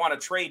 and they want to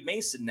trade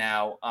Mason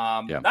now.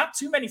 Not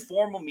too many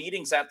formal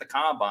meetings at the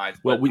combine.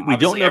 Well, we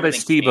don't know about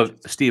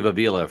Steve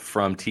Avila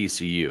from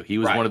TCU. He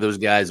was one of those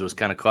guys that was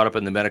kind of caught up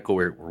in the medical.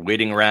 We're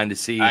waiting around to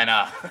see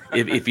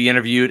if he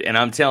interviewed. And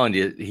I'm telling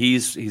you,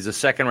 he's a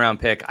 2nd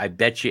round pick. I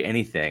bet you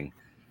anything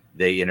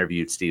they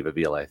interviewed Steve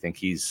Avila. I think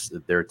he's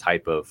their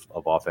type of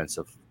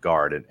offensive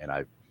guard, and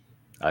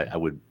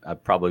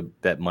I'd probably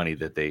bet money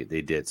that they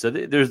did. So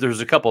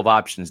there's a couple of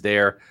options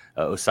there.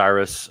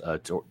 Osiris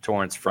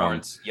Torrance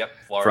from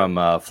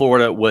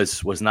Florida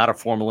was not a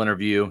formal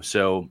interview.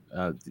 So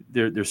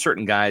there's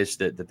certain guys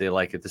that they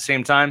like. At the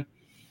same time,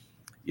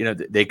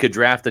 they could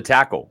draft a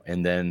tackle,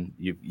 and then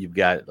you've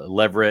got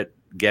Leverett,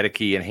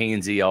 Gedeke, and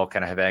Hainsey all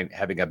kind of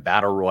having a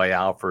battle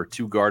royale for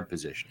 2 guard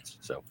positions.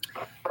 So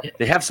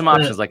they have some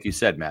options, like you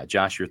said, Matt.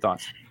 Josh, your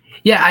thoughts?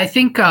 Yeah, I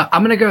think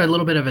I'm going to go a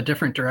little bit of a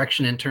different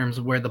direction in terms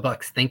of where the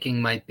Bucs'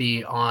 thinking might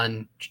be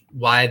on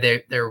why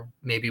they're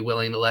maybe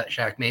willing to let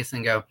Shaq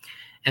Mason go.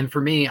 And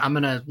for me, I'm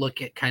going to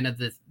look at kind of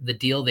the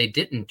deal they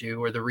didn't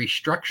do, or the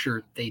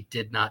restructure they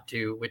did not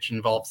do, which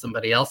involved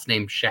somebody else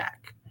named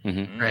Shaq.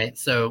 Mm-hmm. Right.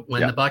 So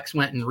when the Bucs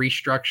went and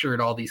restructured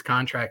all these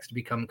contracts to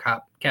become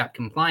cap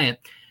compliant,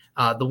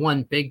 the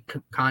one big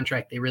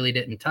contract they really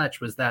didn't touch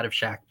was that of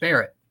Shaq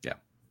Barrett. Yeah.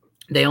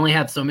 They only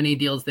have so many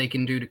deals they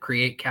can do to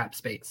create cap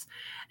space.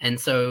 And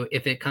so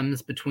if it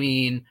comes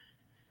between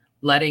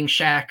letting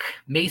Shaq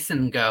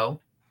Mason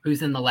go,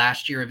 who's in the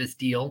last year of his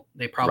deal,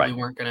 they probably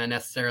weren't going to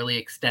necessarily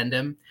extend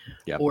him,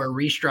 or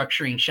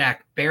restructuring Shaq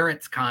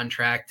Barrett's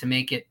contract to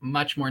make it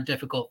much more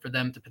difficult for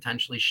them to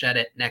potentially shed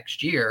it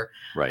next year.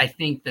 I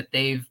think that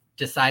they've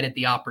decided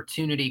the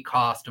opportunity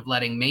cost of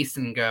letting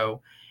Mason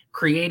go,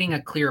 creating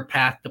a clear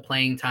path to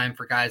playing time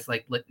for guys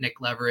like Nick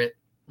Leverett,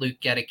 Luke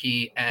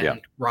Gedeke, and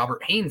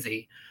Robert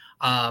Hainsey.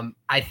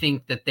 I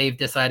think that they've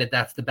decided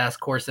that's the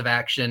best course of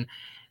action.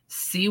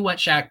 see what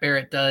Shaq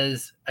Barrett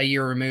does a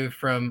year removed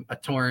from a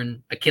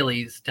torn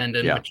Achilles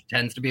tendon, which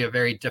tends to be a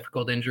very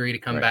difficult injury to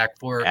come back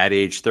for. At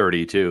age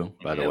 32,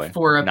 by the way.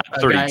 For not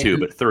 32,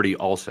 but 30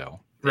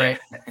 also. Right.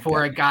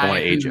 For a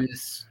guy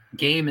whose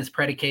game is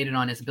predicated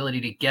on his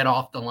ability to get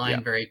off the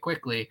line very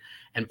quickly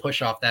and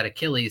push off that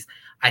Achilles.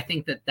 I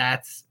think that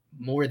that's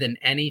more than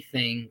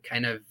anything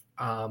kind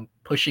of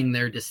pushing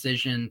their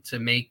decision to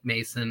make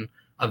Mason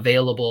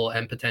available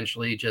and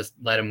potentially just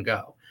let him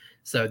go.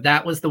 So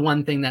that was the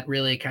one thing that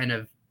really kind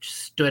of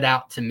stood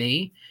out to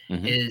me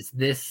is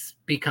this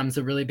becomes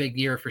a really big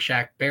year for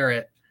Shaq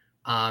Barrett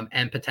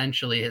and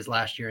potentially his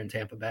last year in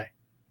Tampa Bay.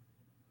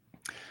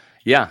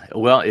 Yeah,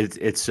 well,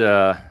 it's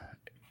I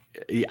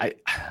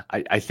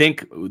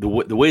think the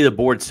way the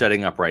board's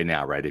setting up right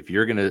now, right? If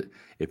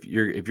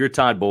you're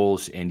Todd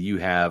Bowles and you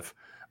have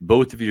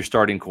both of your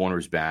starting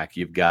corners back,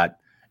 you've got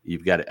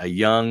a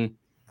young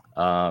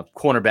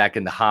cornerback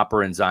in the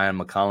hopper and Zion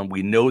McCollum.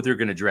 We know they're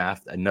going to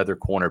draft another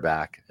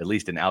cornerback, at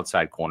least an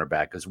outside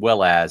cornerback, as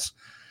well as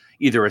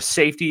either a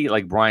safety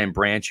like Brian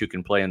Branch who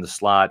can play in the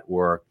slot,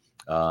 or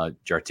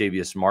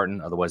Jartavius Martin,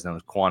 otherwise known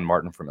as Quan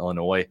Martin from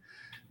Illinois,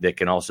 that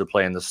can also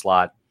play in the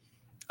slot.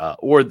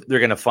 Or they're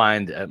going to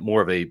find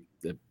more of a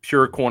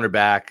pure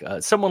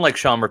cornerback, someone like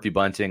Sean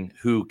Murphy-Bunting,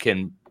 who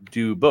can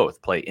do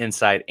both, play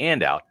inside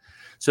and out.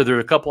 So there are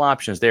a couple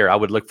options there. I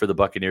would look for the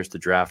Buccaneers to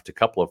draft a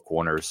couple of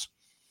corners,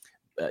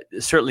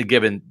 certainly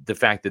given the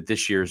fact that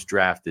this year's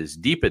draft is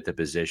deep at the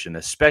position,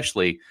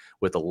 especially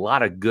with a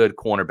lot of good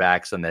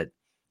cornerbacks on that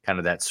kind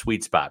of that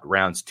sweet spot,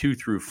 rounds 2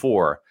 through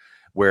 4,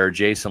 where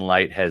Jason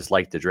Light has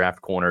liked to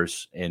draft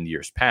corners in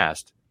years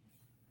past.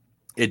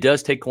 It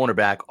does take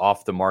cornerback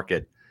off the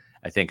market,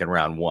 I think, in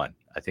round 1.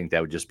 I think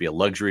that would just be a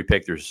luxury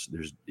pick. There's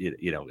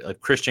if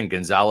Christian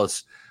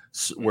Gonzalez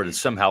were to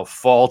somehow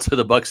fall to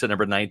the Bucs at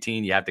number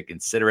 19, you have to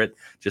consider it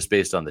just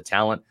based on the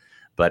talent.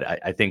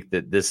 But I think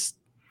that this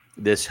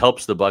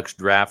helps the Bucs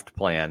draft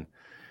plan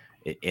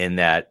in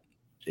that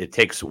it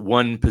takes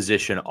one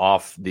position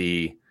off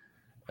the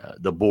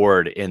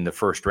board in the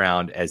first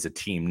round as a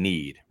team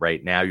need.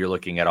 Right now, you're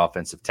looking at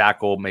offensive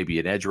tackle, maybe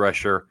an edge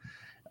rusher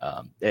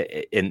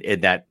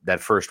in that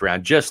first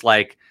round, just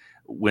like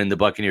when the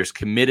Buccaneers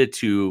committed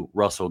to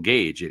Russell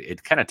Gage.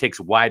 It kind of takes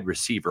wide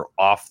receiver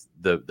off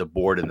the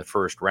board in the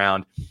first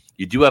round.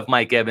 You do have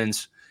Mike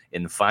Evans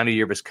in the final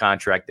year of his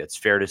contract. That's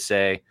fair to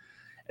say.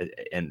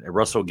 And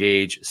Russell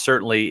Gage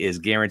certainly is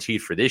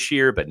guaranteed for this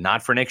year, but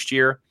not for next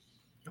year.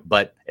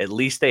 But at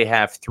least they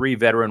have 3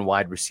 veteran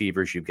wide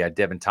receivers. You've got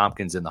Devin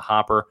Tompkins in the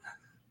hopper.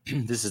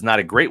 This is not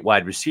a great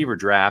wide receiver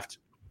draft.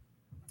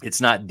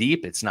 It's not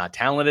deep. It's not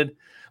talented.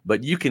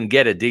 But you can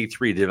get a day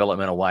 3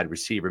 developmental wide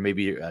receiver,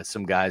 maybe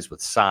some guys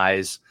with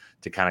size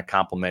to kind of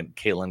complement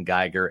Kalen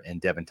Geiger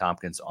and Devin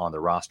Tompkins on the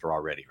roster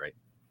already, right?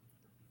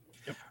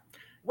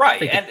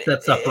 Right. And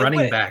that's up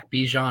running back,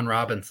 Bijan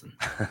Robinson.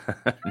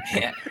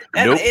 Yeah.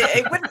 And Nope.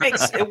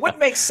 it wouldn't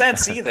make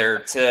sense either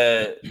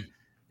to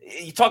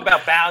you talk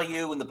about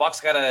value, and the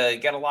Bucs got to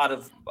get a lot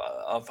of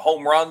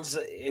home runs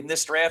in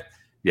this draft.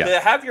 Yeah. To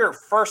have your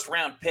first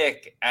round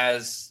pick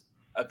as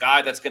a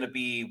guy that's going to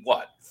be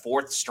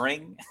 4th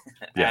string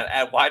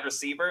at wide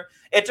receiver,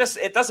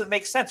 it doesn't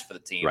make sense for the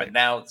team. Right. And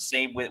now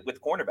same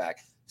with cornerback,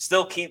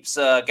 still keeps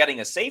getting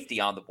a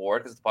safety on the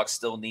board because the Bucs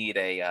still need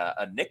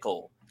a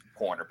nickel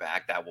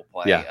cornerback that will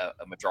play a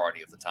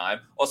majority of the time.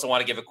 Also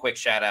want to give a quick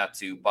shout out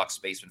to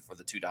Bucs Basement for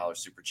the $2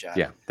 super chat.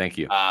 Yeah, thank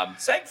you.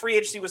 Saying free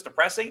agency was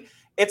depressing.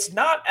 It's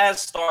not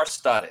as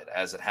star-studded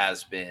as it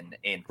has been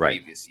in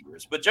previous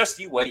years, but just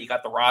you wait. You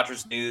got the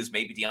Rodgers news.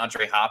 Maybe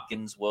DeAndre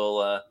Hopkins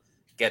will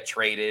get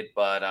traded,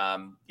 but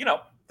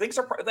things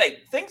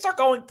are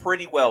going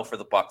pretty well for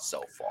the Bucs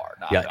so far.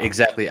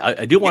 Exactly.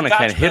 I do want to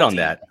kind of hit on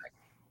that.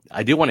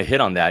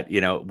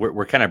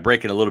 We're kind of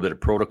breaking a little bit of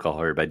protocol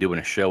here by doing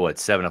a show at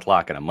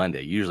 7:00 on a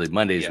Monday. Usually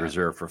Monday is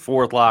reserved for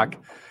 4:00,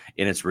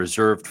 and it's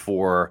reserved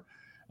for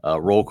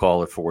roll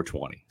call at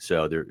 4:20.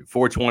 So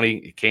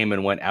 4:20 came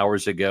and went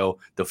hours ago.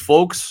 The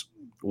folks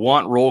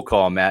want roll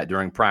call, Matt,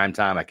 during prime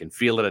time. I can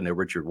feel it. I know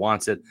Richard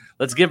wants it.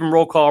 Let's give him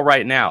roll call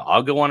right now.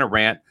 I'll go on a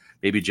rant.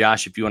 Maybe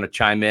Josh, if you want to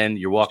chime in,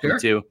 you're welcome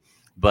to.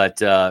 But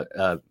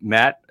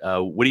Matt,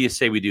 what do you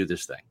say we do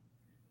this thing?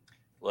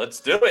 Let's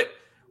do it.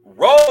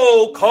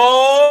 Roll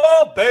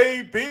call,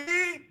 baby.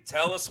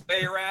 Tell us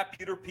where you're at,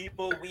 Pewter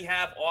people. We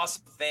have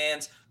awesome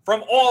fans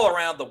from all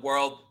around the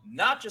world,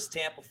 not just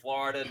Tampa,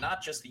 Florida,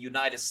 not just the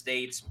United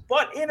States,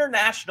 but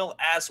international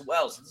as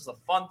well. So this is a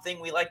fun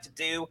thing we like to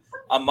do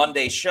on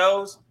Monday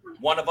shows.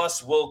 One of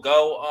us will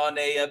go on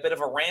a bit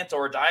of a rant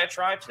or a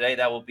diatribe. Today,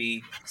 that will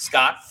be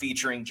Scott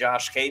featuring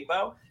Josh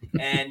Capo.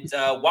 And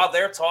while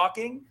they're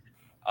talking,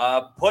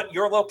 put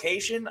your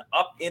location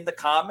up in the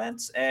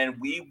comments, and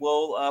we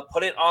will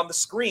put it on the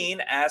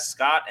screen as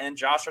Scott and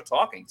Josh are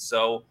talking.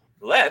 So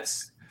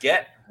let's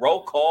get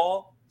roll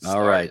call started.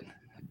 All right.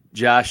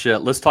 Josh,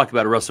 let's talk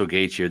about Russell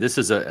Gage here. This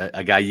is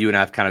a guy you and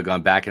I have kind of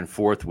gone back and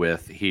forth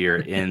with here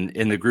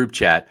in the group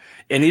chat.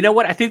 And you know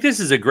what? I think this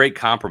is a great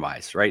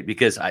compromise, right?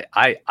 Because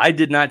I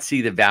did not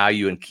see the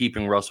value in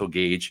keeping Russell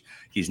Gage.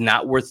 He's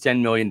not worth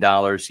 $10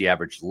 million. He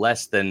averaged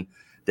less than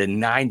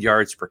 9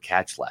 yards per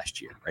catch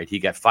last year, right? He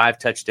got 5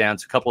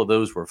 touchdowns. A couple of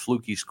those were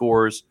fluky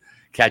scores,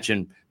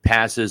 catching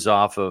passes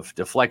off of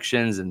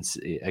deflections and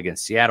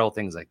against Seattle,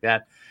 things like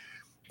that.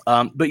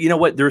 But you know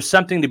what? There's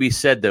something to be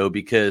said, though,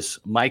 because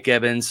Mike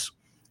Evans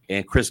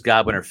and Chris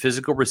Godwin are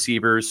physical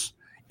receivers.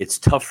 It's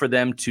tough for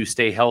them to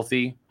stay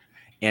healthy.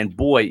 And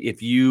boy,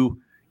 if you're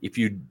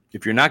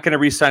not going to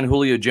re-sign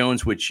Julio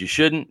Jones, which you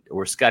shouldn't,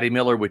 or Scotty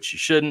Miller, which you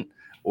shouldn't,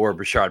 or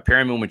Rashard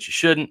Perriman, which you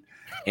shouldn't,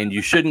 and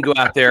you shouldn't go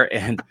out there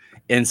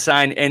and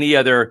sign any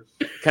other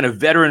kind of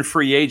veteran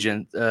free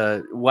agent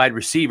wide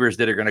receivers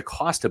that are going to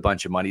cost a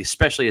bunch of money,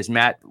 especially as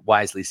Matt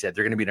wisely said,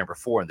 they're going to be number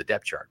 4 in the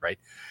depth chart, right?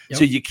 Yep.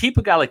 So you keep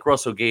a guy like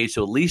Russell Gage,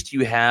 so at least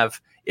you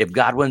have, if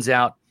Godwin's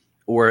out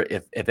or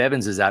if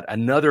Evans is out,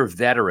 another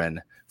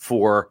veteran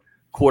for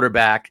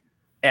quarterback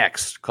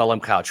X. Call him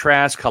Kyle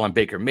Trask, call him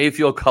Baker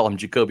Mayfield, call him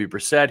Jacoby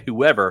Brissett,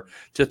 whoever,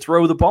 to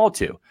throw the ball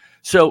to.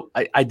 So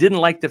I didn't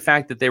like the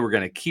fact that they were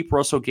going to keep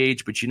Russell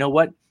Gage, but you know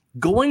what?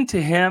 Going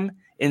to him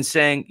and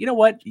saying, you know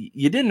what,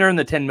 you didn't earn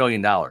the $10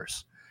 million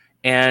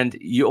and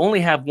you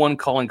only have one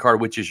calling card,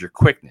 which is your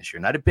quickness.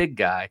 You're not a big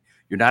guy.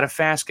 You're not a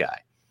fast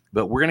guy,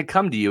 but we're going to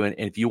come to you. And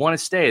if you want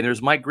to stay, and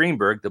there's Mike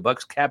Greenberg, the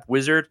Bucs cap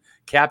wizard,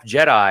 cap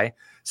Jedi,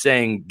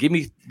 saying, give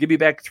me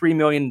back $3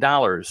 million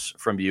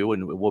from you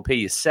and we'll pay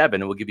you $7 million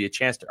and we'll give you a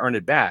chance to earn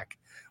it back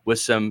with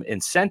some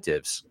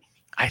incentives.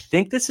 I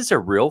think this is a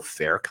real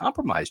fair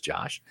compromise,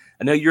 Josh.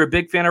 I know you're a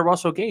big fan of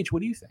Russell Gage.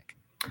 What do you think?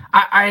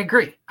 I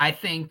agree. I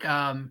think,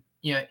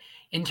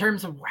 in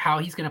terms of how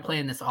he's going to play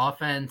in this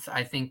offense,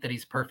 I think that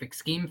he's perfect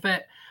scheme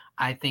fit.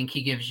 I think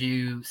he gives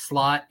you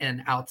slot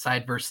and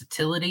outside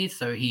versatility.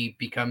 So he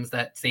becomes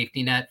that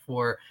safety net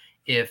for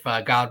if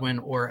Godwin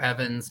or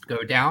Evans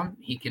go down,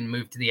 he can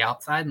move to the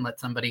outside and let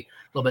somebody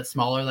a little bit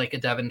smaller like a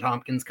Devin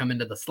Tompkins come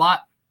into the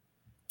slot.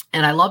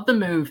 And I love the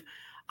move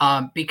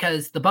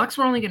because the Bucs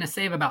were only going to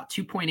save about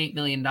 $2.8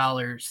 million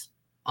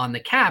on the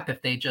cap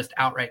if they just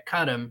outright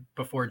cut him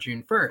before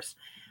June 1st.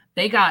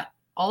 They got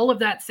all of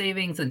that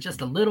savings and just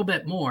a little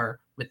bit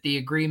more with the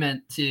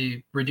agreement to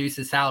reduce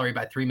his salary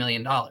by $3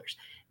 million.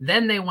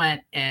 Then they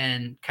went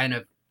and kind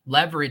of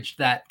leveraged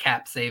that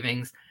cap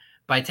savings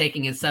by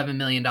taking his $7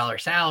 million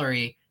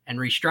salary and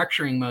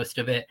restructuring most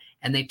of it.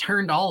 And they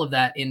turned all of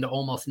that into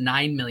almost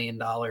 $9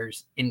 million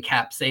in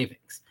cap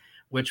savings,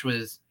 which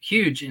was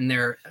huge in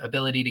their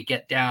ability to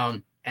get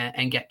down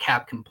and get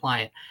cap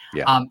compliant.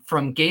 Yeah.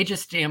 From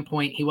Gage's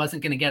standpoint, he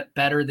wasn't going to get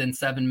better than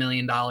 $7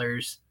 million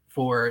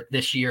for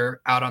this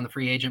year out on the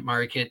free agent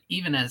market,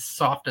 even as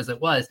soft as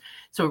it was.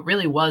 So it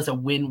really was a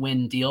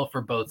win-win deal for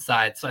both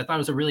sides. So I thought it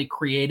was a really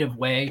creative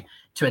way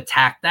to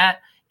attack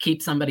that,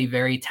 keep somebody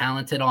very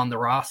talented on the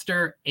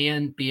roster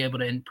and be able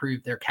to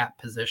improve their cap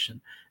position.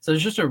 So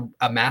it's just a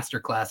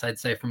masterclass, I'd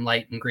say, from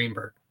Light and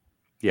Greenberg.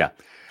 Yeah,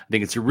 I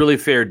think it's a really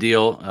fair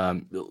deal.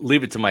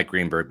 Leave it to Mike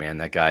Greenberg, man.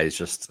 That guy is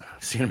just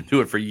seen him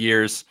do it for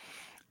years.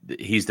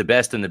 He's the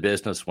best in the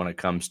business when it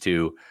comes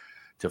to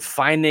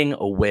finding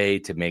a way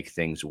to make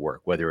things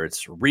work, whether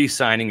it's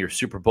re-signing your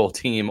Super Bowl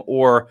team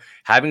or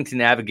having to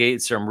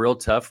navigate some real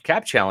tough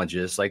cap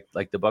challenges like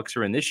the Bucs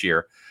are in this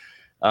year.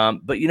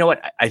 But you know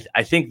what?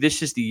 I think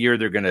this is the year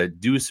they're going to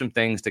do some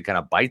things to kind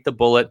of bite the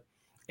bullet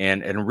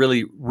and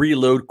really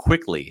reload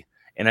quickly.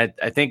 And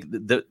I think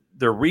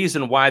the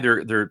reason why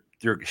they're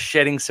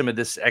shedding some of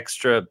this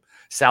extra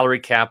salary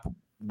cap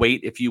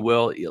weight, if you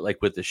will,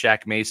 like with the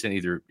Shaq Mason,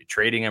 either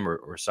trading him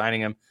or signing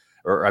him,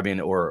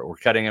 or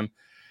cutting him,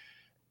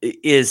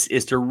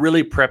 is to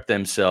really prep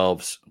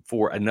themselves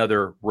for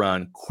another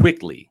run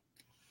quickly.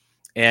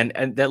 And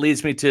that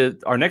leads me to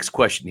our next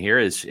question here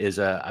is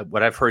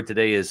what I've heard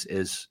today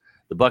is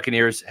the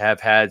Buccaneers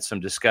have had some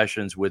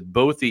discussions with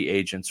both the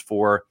agents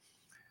for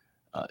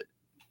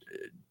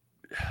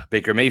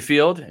Baker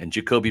Mayfield and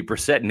Jacoby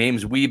Brissett,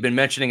 names we've been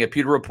mentioning at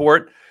Pewter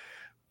Report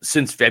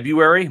since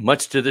February,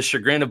 much to the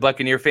chagrin of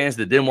Buccaneer fans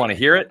that didn't want to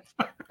hear it.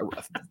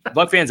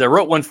 Buc fans, I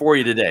wrote one for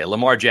you today,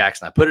 Lamar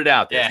Jackson. I put it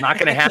out there. Yeah. It's not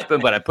going to happen,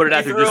 but I put it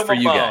out there just for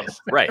you guys.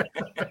 Right.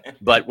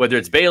 But whether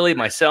it's Bailey,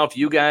 myself,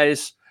 you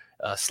guys,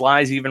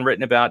 Sly's even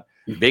written about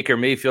Baker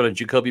Mayfield and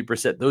Jacoby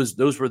Brissett.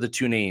 Those were the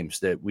two names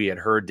that we had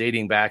heard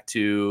dating back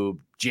to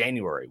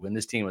January when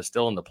this team was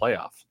still in the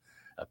playoff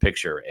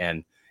picture.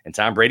 And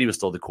Tom Brady was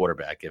still the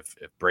quarterback. If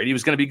Brady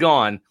was going to be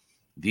gone,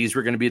 these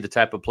were going to be the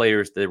type of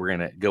players that we're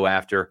going to go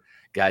after.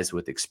 Guys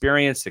with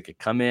experience that could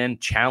come in,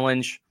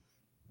 challenge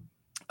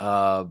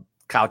Kyle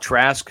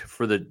Trask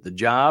for the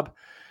job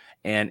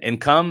and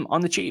come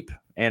on the cheap.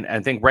 And I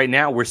think right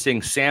now we're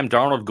seeing Sam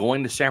Darnold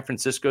going to San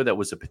Francisco. That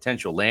was a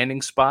potential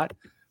landing spot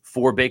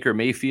for Baker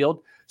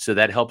Mayfield. So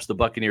that helps the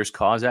Buccaneers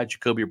cause out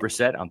Jacoby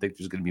Brissett. I don't think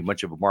there's going to be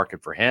much of a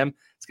market for him.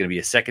 It's going to be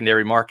a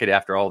secondary market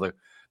after all the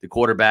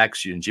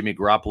quarterbacks. And Jimmy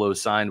Garoppolo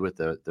signed with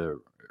the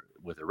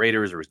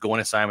Raiders or is going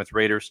to sign with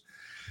Raiders.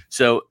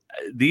 So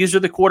these are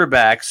the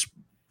quarterbacks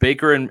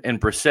Baker and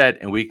Brissett,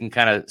 and we can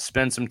kind of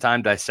spend some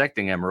time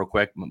dissecting them real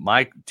quick.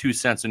 My 2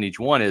 cents on each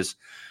one is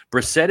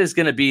Brissett is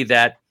going to be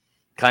that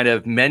kind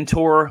of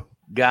mentor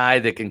guy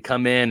that can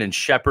come in and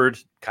shepherd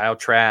Kyle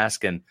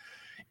Trask,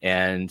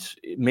 and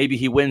maybe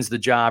he wins the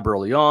job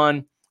early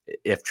on.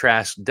 If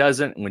Trask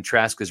doesn't, when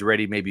Trask is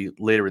ready, maybe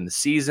later in the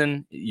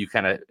season, you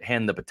kind of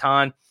hand the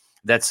baton.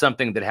 That's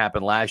something that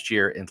happened last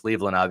year in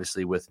Cleveland,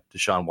 obviously, with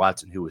Deshaun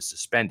Watson, who was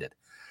suspended.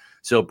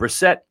 So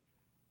Brissett,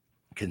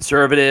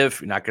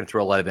 conservative, you're not going to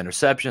throw a lot of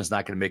interceptions,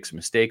 not going to make some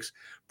mistakes.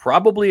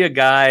 Probably a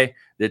guy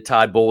that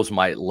Todd Bowles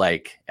might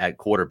like at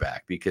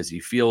quarterback because he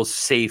feels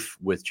safe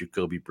with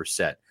Jacoby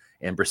Brissett.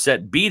 And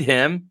Brissett beat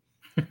him.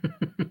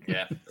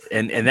 Yeah.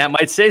 And that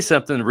might say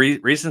something,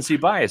 recency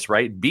bias,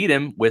 right? Beat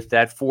him with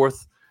that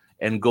 4th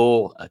and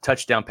goal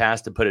touchdown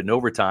pass to put it in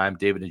overtime.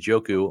 David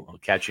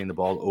Njoku catching the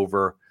ball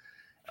over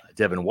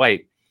Devin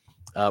White.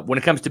 When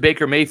it comes to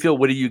Baker Mayfield,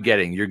 what are you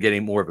getting? You're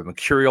getting more of a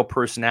mercurial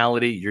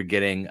personality. You're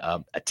getting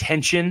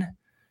attention.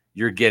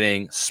 You're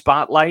getting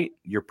spotlight.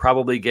 You're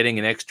probably getting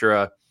an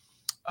extra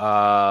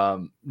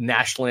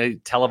nationally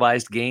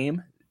televised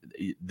game.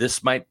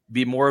 This might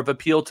be more of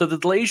appeal to the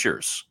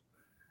Glazers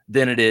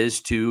than it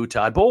is to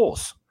Todd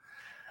Bowles.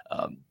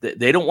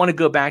 They don't want to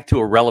go back to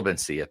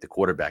irrelevancy at the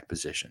quarterback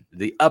position.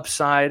 The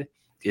upside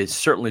is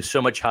certainly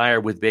so much higher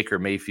with Baker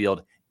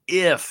Mayfield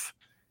if,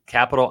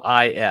 capital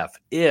IF,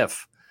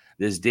 if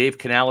this Dave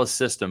Canales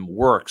system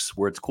works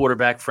where it's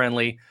quarterback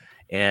friendly.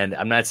 And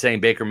I'm not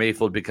saying Baker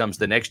Mayfield becomes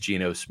the next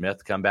Geno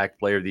Smith, comeback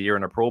player of the year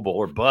and a Pro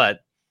Bowler,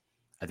 but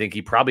I think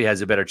he probably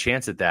has a better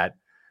chance at that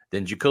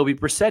than Jacoby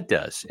Brissett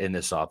does in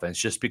this offense,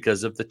 just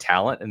because of the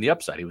talent and the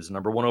upside. He was the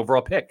number 1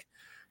 overall pick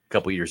a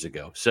couple years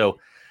ago. So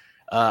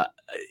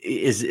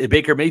is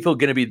Baker Mayfield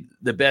going to be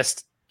the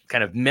best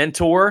kind of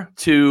mentor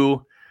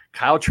to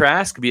Kyle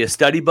Trask, be a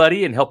study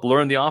buddy and help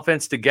learn the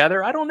offense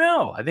together? I don't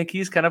know. I think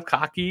he's kind of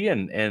cocky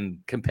and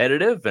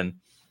competitive, and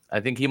I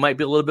think he might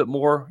be a little bit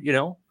more,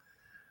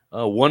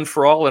 one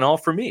for all and all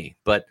for me.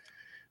 But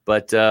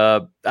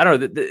I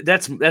don't know.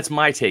 That's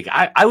my take.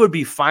 I would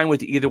be fine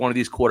with either one of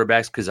these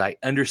quarterbacks because I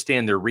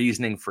understand their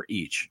reasoning for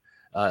each.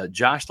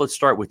 Josh, let's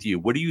start with you.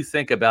 What do you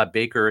think about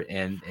Baker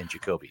and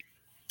Jacoby?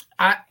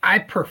 I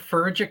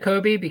prefer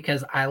Jacoby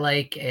because I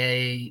like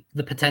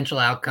the potential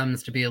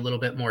outcomes to be a little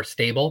bit more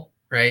stable,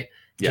 right?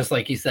 Yeah. Just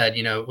like you said,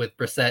 with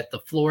Brissett, the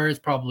floor is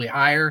probably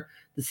higher,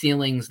 the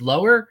ceiling's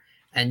lower,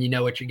 and you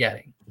know what you're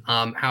getting.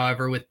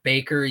 However, with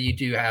Baker, you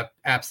do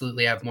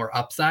absolutely have more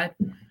upside.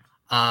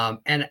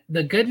 And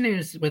the good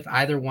news with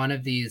either one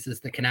of these is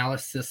the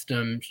Canales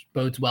system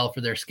bodes well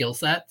for their skill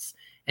sets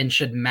and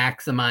should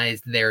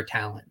maximize their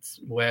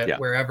talents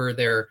wherever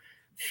their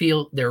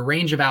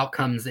range of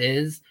outcomes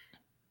is.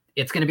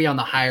 It's going to be on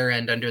the higher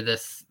end under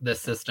this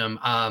system.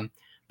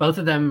 Both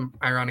of them,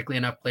 ironically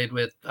enough, played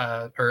with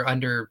or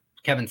under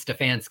Kevin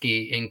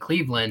Stefanski in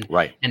Cleveland,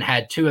 right? And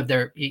had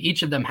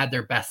each of them had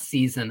their best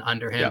season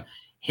under him. Yeah.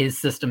 His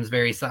system's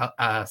very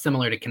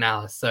similar to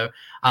Canales. So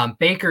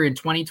Baker in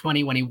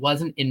 2020, when he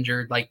wasn't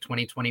injured like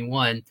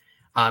 2021,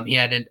 he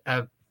had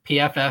a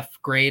PFF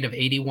grade of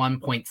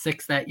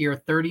 81.6 that year,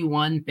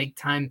 31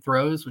 big-time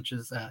throws, which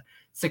is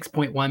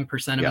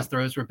 6.1% of his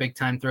throws were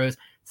big-time throws,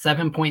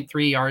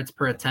 7.3 yards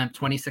per attempt,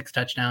 26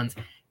 touchdowns,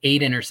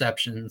 8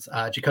 interceptions.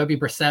 Jacoby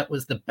Brissett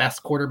was the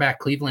best quarterback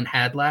Cleveland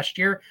had last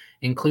year,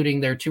 including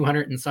their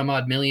 $200 and some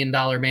odd million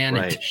man,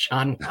 right,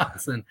 Deshaun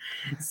Watson.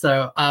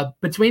 So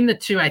between the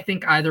two, I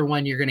think either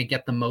one you're going to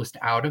get the most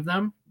out of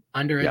them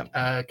under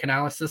a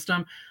Canales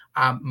system.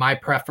 My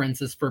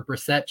preference is for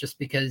Brissett just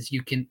because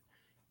you can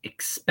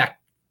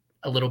expect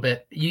a little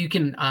bit. You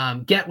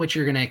can get what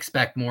you're going to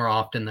expect more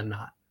often than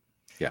not.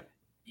 Yeah.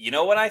 You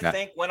know what I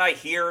think when I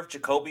hear of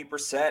Jacoby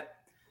Brissett?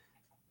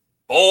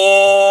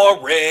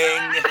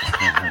 Boring.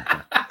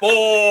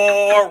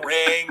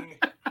 Boring.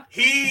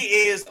 He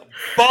is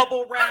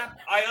bubble wrap.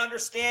 I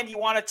understand you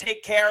want to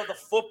take care of the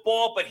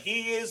football, but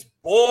he is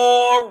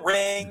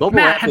boring. Bubble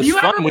wrap is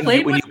fun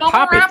when you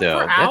pop it,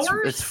 though.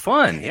 It's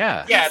fun,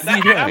 yeah. Yeah,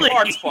 that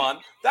part's fun.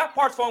 That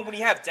part's fun when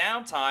you have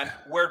downtime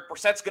where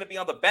Brissett's going to be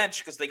on the bench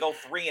because they go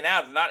 3 and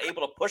out and not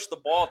able to push the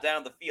ball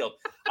down the field.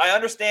 I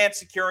understand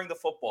securing the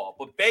football,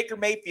 but Baker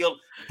Mayfield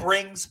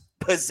brings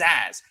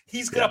pizzazz.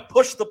 He's going to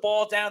push the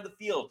ball down the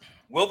field.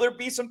 Will there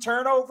be some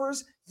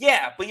turnovers?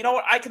 Yeah, but you know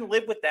what? I can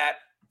live with that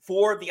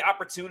for the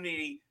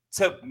opportunity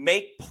to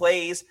make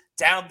plays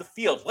down the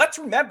field. Let's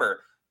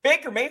remember,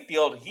 Baker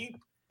Mayfield,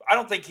 I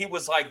don't think he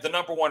was like the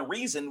number one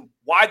reason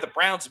why the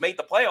Browns made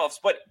the playoffs,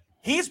 but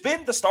he's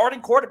been the starting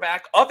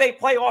quarterback of a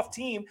playoff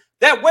team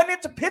that went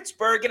into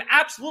Pittsburgh and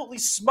absolutely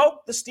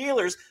smoked the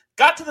Steelers,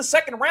 got to the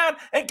second round,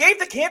 and gave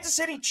the Kansas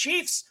City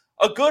Chiefs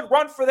a good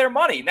run for their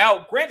money.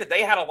 Now, granted,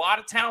 they had a lot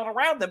of talent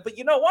around them, but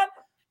you know what?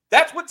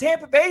 That's what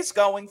Tampa Bay's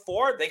going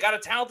for. They got a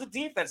talented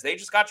defense. They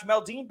just got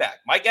Jamel Dean back.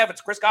 Mike Evans,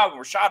 Chris Godwin,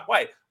 Rashad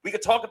White. We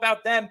could talk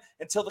about them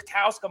until the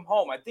cows come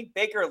home. I think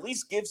Baker at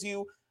least gives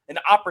you an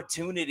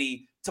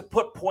opportunity to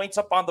put points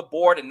up on the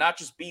board and not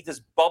just be this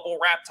bubble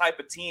wrap type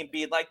of team,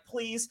 being like,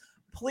 please,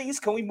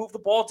 can we move the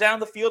ball down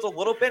the field a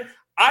little bit?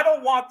 I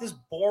don't want this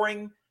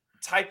boring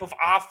type of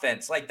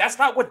offense. Like, that's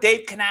not what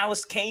Dave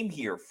Canales came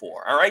here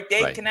for. All right.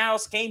 Dave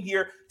Canales came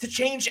here to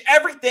change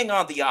everything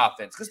on the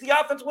offense because the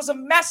offense was a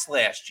mess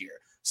last year.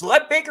 So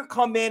let Baker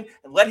come in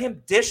and let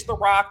him dish the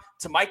rock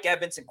to Mike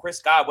Evans and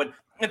Chris Godwin.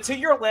 And to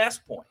your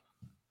last point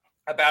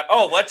about,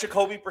 let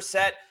Jacoby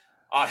Brissett,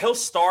 he'll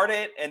start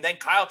it, and then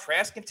Kyle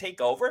Trask can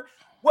take over.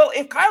 Well,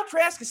 if Kyle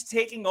Trask is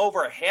taking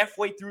over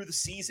halfway through the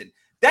season,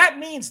 that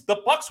means the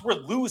Bucs were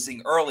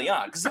losing early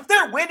on. Because if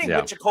they're winning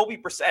with Jacoby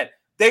Brissett,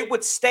 they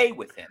would stay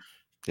with him.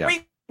 Yeah.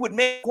 We would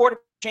make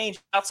quarterback change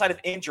outside of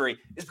injury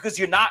is because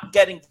you're not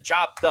getting the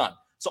job done.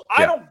 So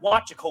I don't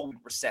want Jacoby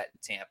Brissett in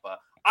Tampa.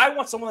 I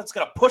want someone that's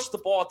going to push the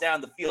ball down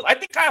the field. I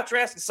think Kyle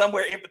Trask is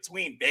somewhere in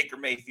between Baker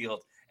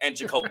Mayfield and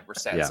Jacoby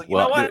Brissett. So you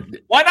know what?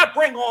 Why not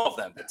bring all of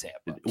them to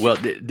Tampa? Well,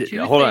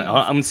 hold on.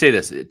 I'm going to say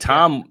this.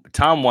 Tom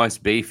wants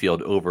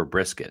Bayfield over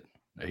Brisket.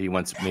 He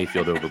wants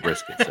Mayfield over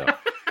Brisket. So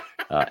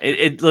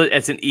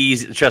it's an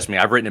easy. Trust me,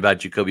 I've written about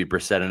Jacoby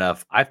Brissett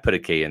enough. I've put a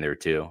K in there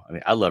too. I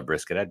mean, I love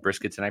brisket. I had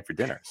brisket tonight for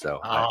dinner. So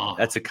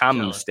that's a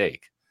common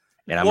mistake.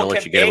 And I'm going to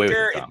let you get away with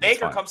it. If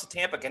Baker comes to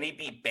Tampa, can he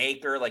be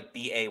Baker, like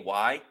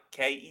Bayker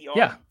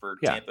for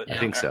Tampa? I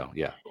think so.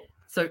 Yeah.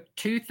 So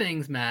two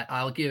things, Matt,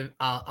 I'll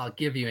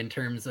give you in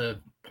terms of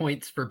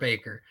points for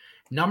Baker.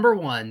 Number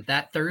one,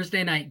 that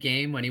Thursday night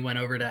game when he went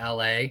over to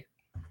LA,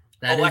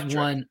 that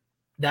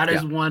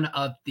is one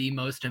of the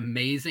most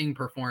amazing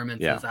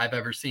performances I've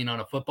ever seen on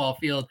a football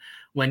field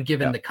when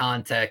given the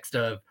context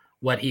of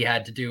what he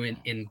had to do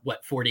in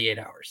 48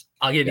 hours.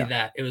 I'll give you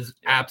that. It was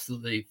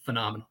absolutely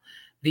phenomenal.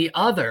 The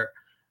other,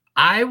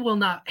 I will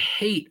not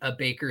hate a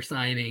Baker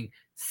signing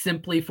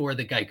simply for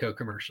the Geico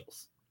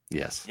commercials.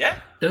 Yes. Yeah.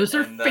 Those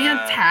are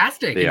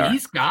fantastic. They are.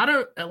 He's got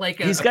a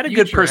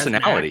good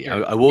personality.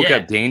 I woke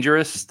up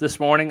dangerous this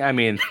morning. I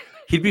mean,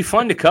 he'd be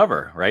fun to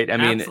cover, right? I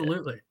mean,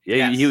 absolutely.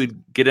 Yeah, he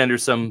would get under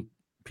some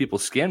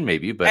people's skin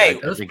maybe, but I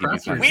think he'd be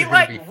fun. We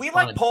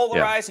like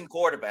polarizing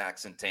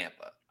quarterbacks in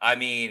Tampa. I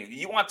mean,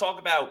 you want to talk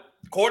about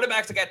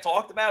quarterbacks that get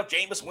talked about?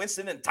 Jameis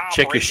Winston and Tom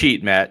Brady. Your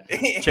sheet, Matt.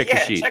 Check your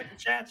sheet. Check the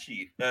chat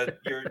sheet.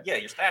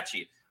 Your stat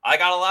sheet. I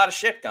got a lot of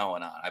shit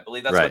going on. I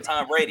believe that's what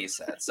Tom Brady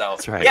said. So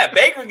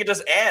Baker can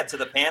just add to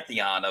the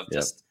pantheon of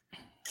just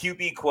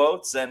QB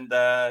quotes and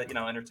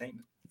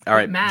entertainment. All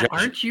right, Matt,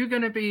 aren't you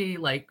going to be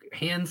like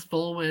hands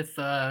full with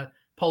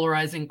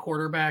polarizing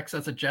quarterbacks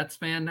as a Jets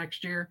fan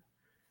next year?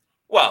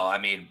 Well, I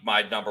mean,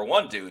 my number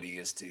one duty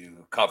is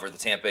to cover the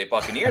Tampa Bay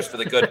Buccaneers for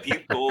the good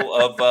people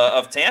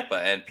of Tampa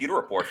and Pewter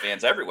Report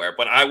fans everywhere.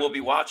 But I will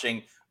be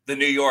watching the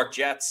New York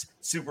Jets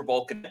Super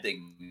Bowl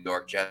contending New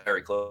York Jets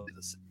very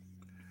closely.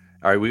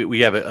 All right,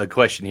 we have a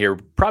question here,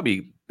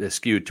 probably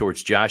skewed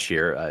towards Josh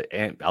here,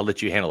 and I'll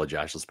let you handle it,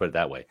 Josh. Let's put it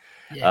that way.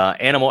 Yeah.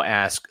 Animal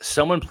asks,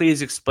 someone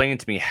please explain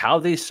to me how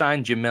they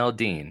signed Jamel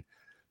Dean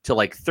to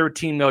like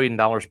 $13 million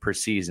per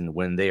season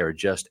when they are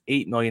just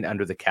 $8 million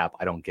under the cap.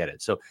 I don't get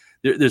it. So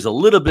there's a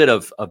little bit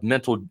of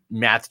mental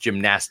math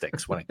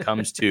gymnastics when it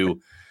comes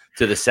to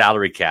the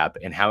salary cap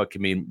and how it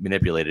can be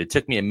manipulated. It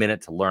took me a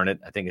minute to learn it.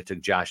 I think it took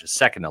Josh a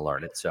second to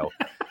learn it. So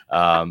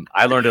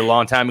I learned it a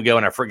long time ago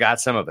and I forgot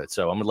some of it.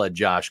 So I'm going to let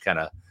Josh kind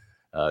of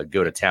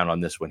go to town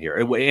on this one here.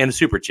 And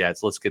super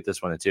chats. Let's get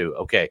this one too.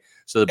 Okay.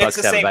 So the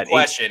Bucs have about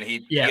question.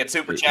 He had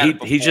super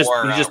chat. He's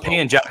just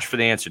paying Josh for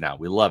the answer now.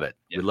 We love it.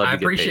 Yeah. We love. I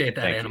appreciate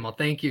that, Animal.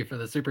 Thank you for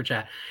the super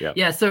chat. Yep.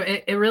 Yeah. So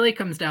it really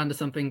comes down to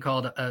something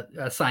called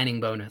a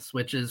signing bonus,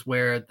 which is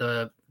where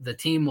the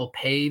team will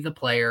pay the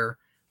player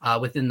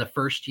within the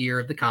first year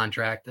of the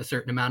contract a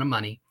certain amount of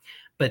money,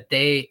 but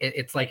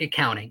it's like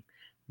accounting.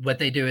 What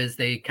they do is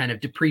they kind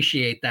of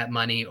depreciate that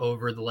money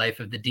over the life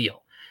of the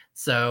deal.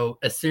 So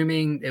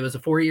assuming it was a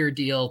 4-year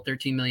deal,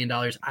 $13 million,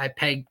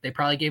 they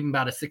probably gave him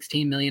about a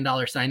 $16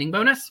 million signing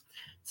bonus.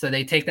 So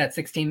they take that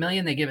 $16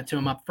 million, they give it to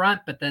him up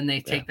front, but then they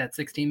take that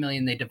 $16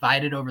 million, they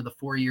divide it over the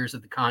 4 years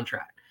of the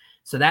contract.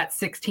 So that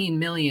 $16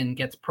 million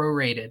gets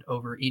prorated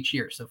over each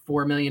year. So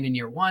 $4 million in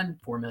year 1,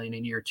 $4 million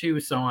in year 2,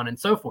 so on and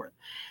so forth.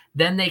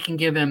 Then they can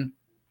give him,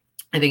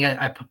 I think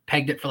I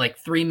pegged it for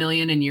like $3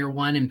 million in year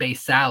 1 in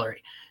base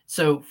salary.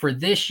 So for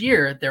this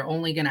year, they're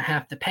only going to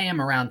have to pay him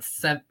around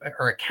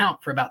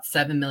account for about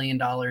 $7 million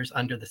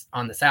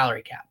on the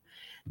salary cap.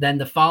 Then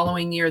the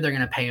following year, they're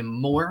going to pay him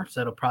more.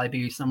 So it'll probably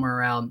be somewhere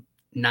around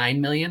 $9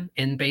 million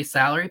in base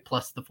salary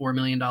plus the $4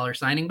 million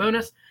signing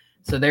bonus.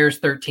 So there's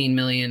 $13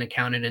 million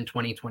accounted in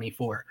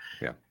 2024.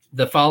 Yeah.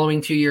 The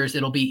following 2 years,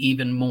 it'll be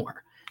even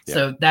more. Yeah.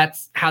 So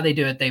that's how they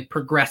do it. They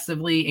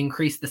progressively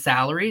increase the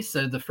salary.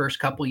 So the first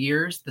couple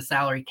years, the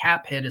salary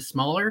cap hit is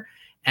smaller,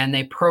 and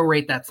they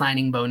prorate that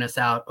signing bonus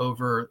out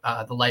over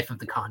the life of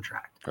the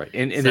contract. Right.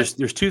 And there's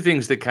two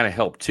things that kind of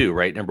help too,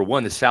 right? Number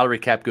one, the salary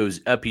cap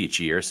goes up each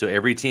year. So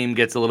every team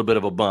gets a little bit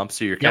of a bump.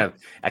 So you're kind of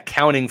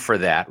accounting for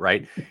that,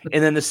 right?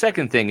 And then the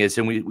second thing is,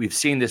 and we've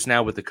seen this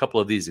now with a couple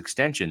of these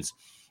extensions,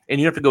 and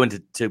you don't have to go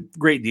into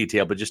great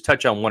detail, but just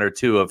touch on one or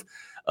two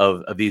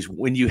of these.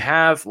 When you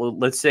have,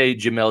 let's say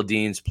Jamel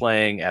Dean's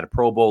playing at a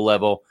Pro Bowl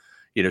level,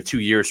 2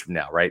 years from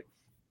now, right?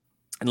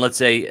 And let's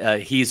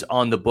say he's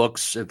on the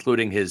books,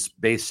 including his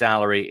base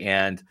salary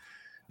and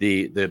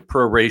the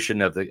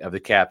proration of the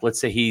cap. Let's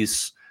say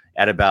he's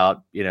at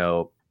about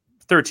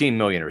 13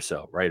 million or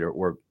so, right,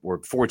 or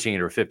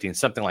 14 or 15,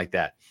 something like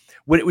that.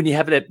 When you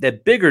have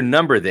that bigger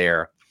number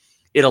there,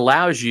 it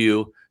allows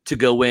you to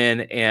go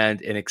in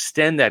and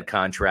extend that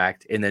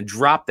contract and then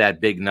drop that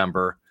big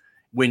number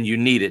when you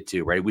need it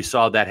to, right? We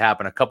saw that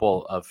happen a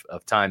couple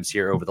of times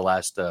here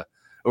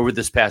over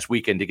this past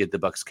weekend to get the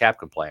Bucs cap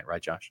compliant,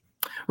 right, Josh?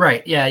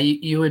 Right. Yeah.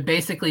 You would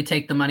basically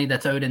take the money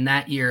that's owed in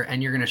that year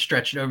and you're going to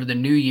stretch it over the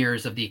new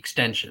years of the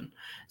extension.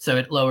 So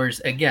it lowers,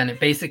 again, it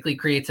basically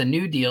creates a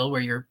new deal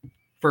where your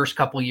first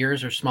couple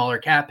years are smaller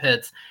cap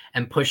hits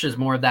and pushes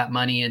more of that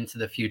money into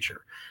the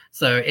future.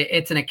 So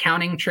it's an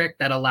accounting trick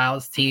that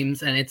allows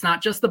teams, and it's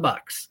not just the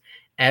Bucs.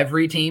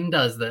 Every team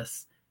does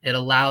this. It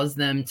allows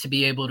them to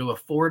be able to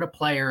afford a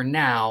player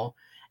now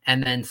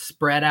and then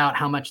spread out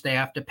how much they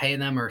have to pay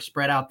them, or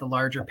spread out the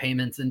larger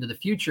payments into the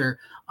future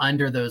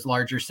under those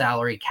larger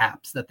salary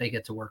caps that they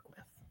get to work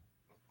with.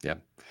 Yeah.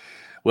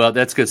 Well,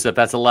 that's good stuff.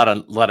 That's a lot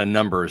of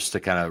numbers to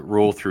kind of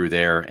roll through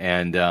there.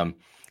 And,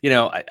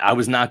 I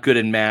was not good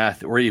in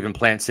math, or even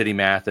Plant City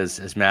math,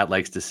 as Matt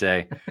likes to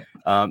say.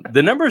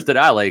 The numbers that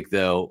I like,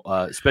 though,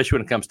 especially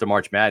when it comes to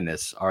March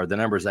Madness, are the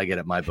numbers I get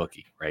at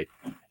MyBookie, right?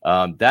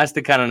 That's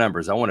the kind of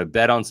numbers. I want to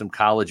bet on some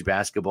college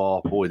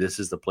basketball. Boy, this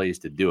is the place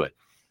to do it.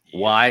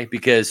 Why?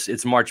 Because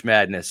it's March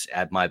Madness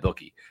at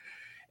MyBookie.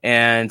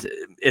 And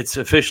it's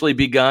officially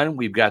begun.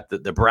 We've got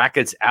the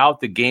brackets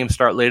out. The games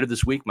start later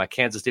this week. My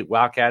Kansas State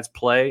Wildcats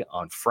play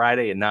on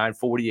Friday at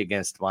 9:40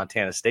 against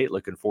Montana State.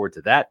 Looking forward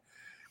to that.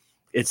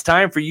 It's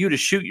time for you to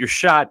shoot your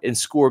shot and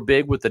score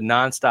big with the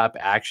nonstop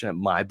action at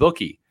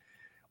MyBookie.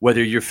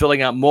 Whether you're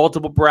filling out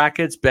multiple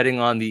brackets, betting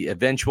on the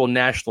eventual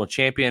national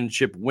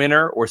championship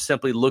winner, or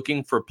simply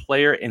looking for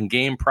player and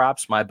game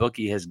props,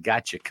 MyBookie has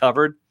got you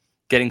covered.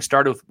 Getting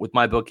started with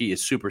MyBookie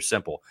is super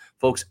simple.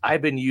 Folks,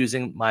 I've been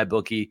using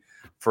MyBookie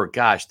for,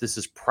 this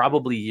is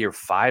probably year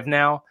 5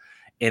 now,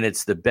 and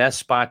it's the best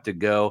spot to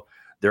go.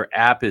 Their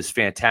app is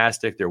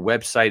fantastic. Their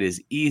website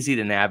is easy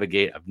to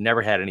navigate. I've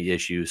never had any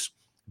issues.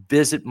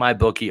 Visit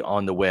MyBookie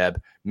on the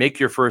web. Make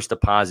your first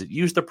deposit.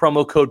 Use the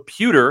promo code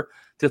Pewter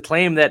to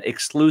claim that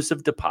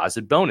exclusive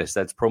deposit bonus.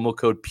 That's promo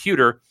code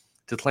Pewter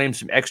to claim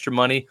some extra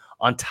money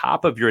on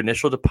top of your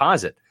initial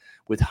deposit.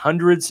 With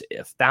hundreds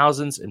of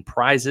thousands in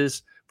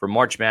prizes for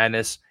March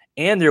Madness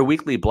and their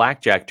weekly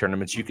blackjack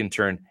tournaments, you can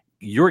turn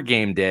your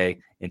game day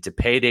into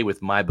payday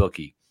with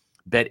MyBookie.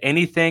 Bet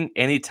anything,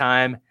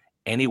 anytime,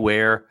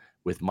 anywhere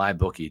with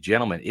MyBookie.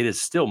 Gentlemen, it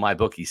is still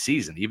MyBookie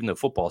season, even though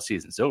football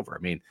season's over.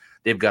 I mean,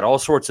 they've got all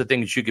sorts of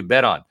things you could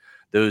bet on.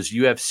 Those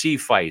UFC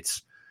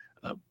fights,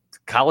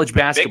 college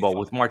basketball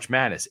with March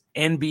Madness,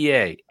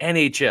 NBA,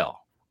 NHL.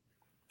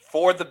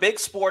 For the big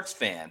sports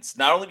fans,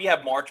 not only do you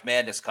have March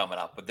Madness coming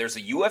up, but there's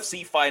a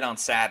UFC fight on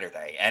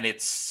Saturday, and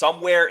it's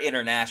somewhere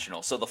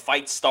international. So the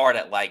fights start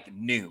at like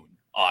noon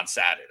on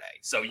Saturday.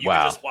 So you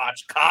can just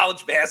watch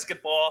college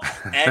basketball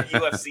and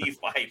UFC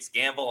fights,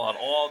 gamble on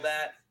all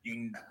that. You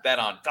can bet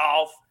on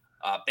golf,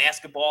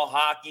 basketball,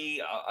 hockey,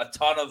 a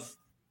ton of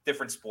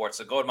different sports.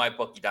 So go to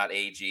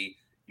mybookie.ag.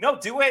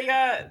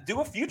 Do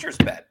a futures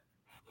bet.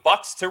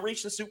 Bucs to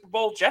reach the Super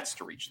Bowl, Jets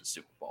to reach the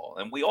Super Bowl,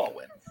 and we all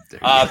win.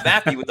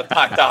 Matthew with the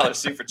 $5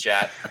 super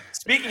chat.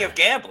 Speaking of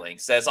gambling,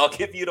 says, I'll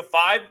give you the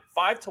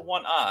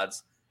 5-1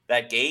 odds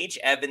that Gage,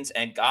 Evans,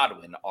 and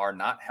Godwin are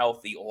not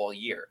healthy all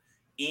year.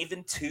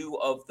 Even 2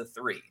 of the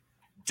 3.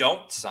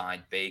 Don't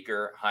sign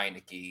Baker,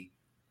 Heineke,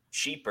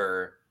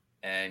 cheaper,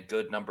 and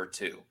good number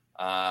 2.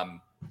 I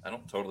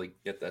don't totally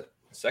get that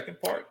second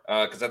part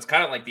because that's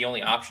kind of like the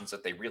only options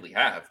that they really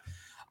have.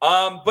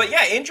 But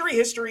yeah, injury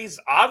histories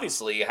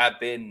obviously have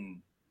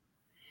been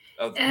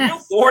a real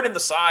thorn in the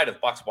side of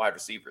Bucs wide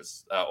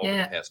receivers over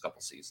the past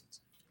couple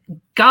seasons.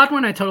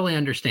 Godwin, I totally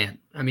understand.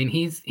 I mean,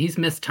 he's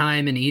missed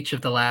time in each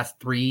of the last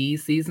 3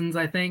 seasons,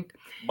 I think.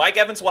 Mike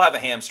Evans will have a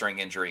hamstring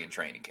injury in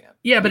training camp.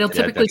 Yeah, but he'll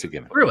typically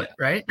through it,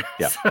 right?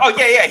 Yeah. So,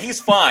 he's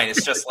fine.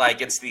 It's just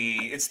like it's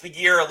the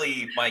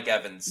yearly Mike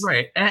Evans,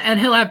 right? And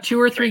he'll have 2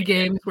 or 3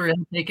 games where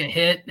he'll take a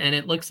hit, and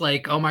it looks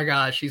like, oh my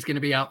gosh, he's going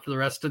to be out for the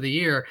rest of the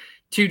year.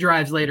 2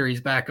 drives later,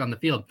 he's back on the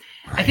field.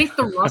 I think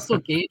the Russell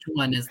Gage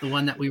one is the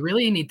one that we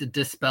really need to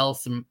dispel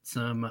some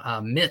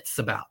myths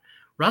about.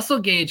 Russell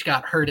Gage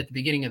got hurt at the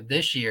beginning of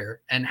this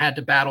year and had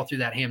to battle through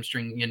that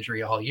hamstring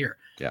injury all year.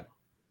 Yeah.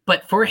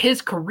 But for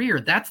his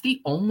career, that's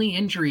the only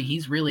injury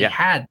he's really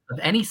had of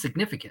any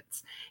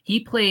significance. He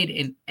played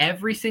in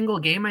every single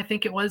game, I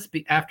think it was,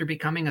 after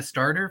becoming a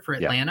starter for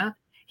Atlanta. Yeah.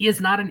 He is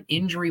not an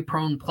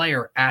injury-prone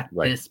player at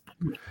this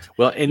point.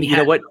 Well, and you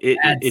know what?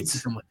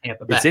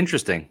 It's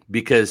interesting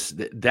because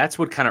that's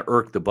what kind of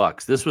irked the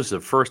Bucs. This was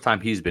the first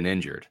time he's been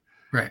injured.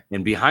 Right.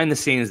 And behind the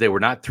scenes, they were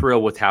not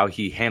thrilled with how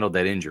he handled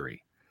that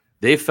injury.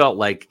 They felt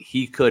like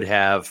he could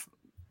have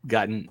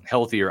gotten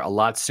healthier a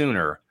lot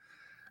sooner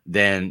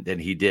than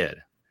he did.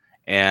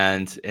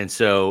 And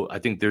so I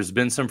think there's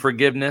been some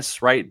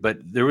forgiveness, right? But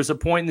there was a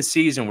point in the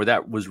season where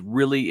that was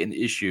really an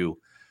issue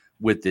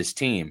with this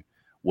team,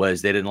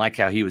 was they didn't like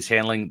how he was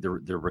handling the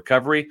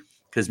recovery.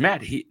 Because,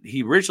 Matt,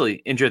 he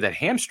originally injured that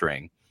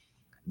hamstring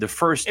the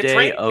first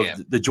day of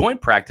the joint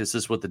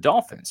practices with the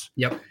Dolphins.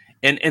 Yep.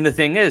 And the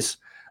thing is,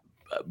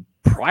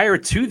 prior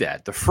to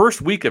that, the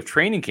first week of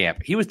training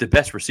camp, he was the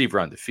best receiver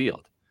on the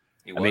field.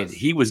 I mean,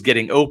 he was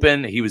getting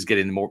open. He was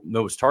getting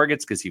most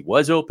targets because he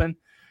was open.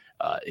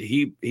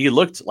 He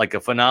looked like a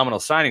phenomenal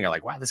signing. You're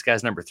like, wow, this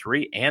guy's number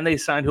 3. And they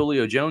signed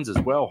Julio Jones as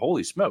well.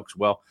 Holy smokes.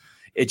 Well,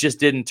 it just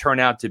didn't turn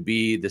out to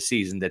be the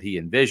season that he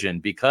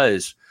envisioned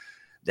because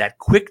that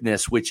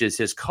quickness, which is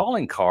his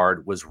calling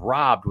card, was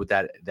robbed with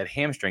that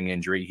hamstring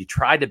injury. He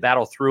tried to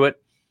battle through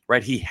it,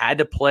 right? He had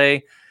to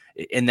play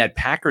in that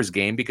Packers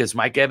game because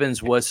Mike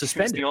Evans was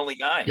suspended. He was the only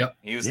guy. Yep.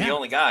 He was the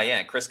only guy. Yeah.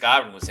 And Chris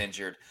Godwin was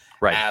injured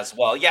right. as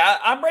well. Yeah.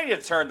 I'm ready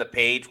to turn the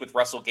page with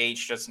Russell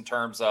Gage just in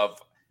terms of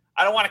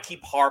I don't want to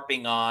keep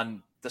harping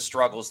on the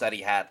struggles that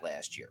he had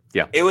last year.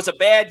 Yeah. It was a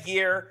bad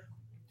year.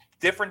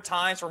 Different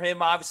times for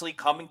him, obviously,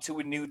 coming to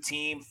a new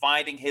team,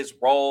 finding his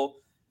role.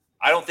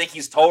 I don't think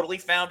he's totally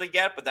found it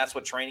yet, but that's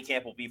what training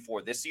camp will be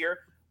for this year.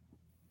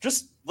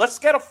 Just let's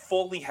get a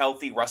fully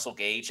healthy Russell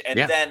Gage, and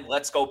then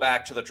let's go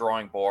back to the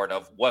drawing board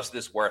of was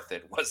this worth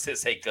it? Was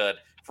this a good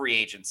free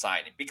agent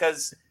signing?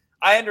 Because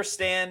I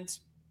understand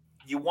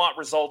you want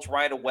results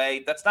right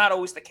away. That's not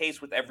always the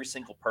case with every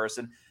single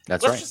person.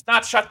 Let's just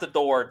not shut the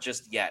door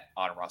just yet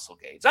on Russell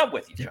Gage. I'm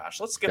with you,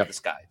 Josh. Let's give this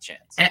guy a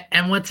chance.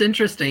 And what's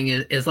interesting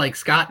is like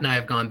Scott and I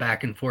have gone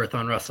back and forth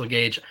on Russell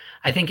Gage.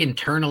 I think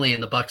internally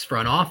in the Bucs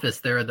front office,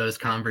 there are those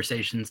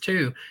conversations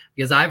too,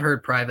 because I've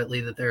heard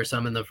privately that there are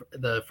some in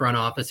the front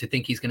office who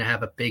think he's going to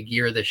have a big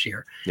year this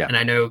year. Yeah. And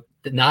I know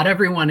that not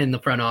everyone in the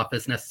front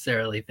office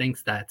necessarily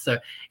thinks that. So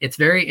it's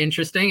very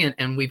interesting.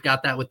 And we've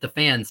got that with the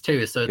fans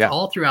too. So it's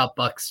all throughout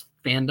Bucs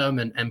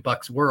fandom and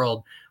Bucs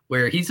world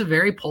where he's a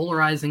very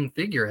polarizing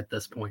figure at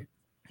this point.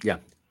 Yeah.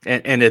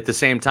 And at the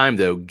same time,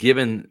 though,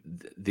 given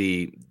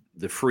the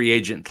free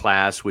agent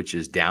class, which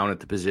is down at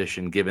the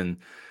position, given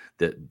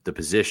the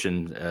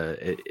position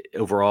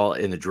overall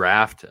in the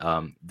draft,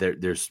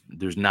 there's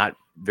not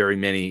very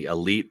many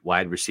elite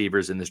wide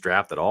receivers in this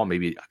draft at all,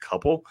 maybe a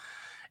couple.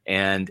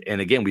 And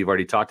again, we've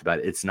already talked about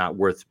it. It's not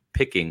worth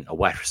picking a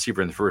wide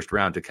receiver in the first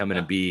round to come in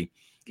and be,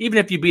 even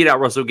if you beat out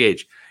Russell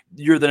Gage,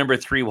 you're the number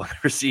 3 wide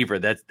receiver.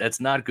 That's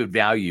not good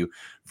value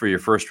for your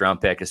first round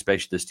pick,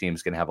 especially this team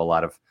is going to have a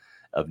lot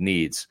of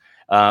needs.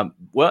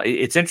 Well,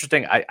 it's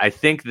interesting. I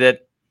think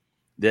that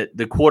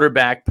the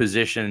quarterback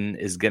position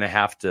is going to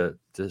have to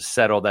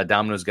settle. That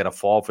domino's got to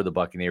fall for the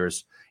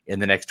Buccaneers in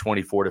the next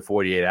 24 to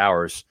 48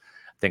 hours.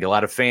 I think a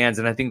lot of fans,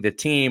 and I think the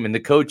team and the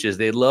coaches,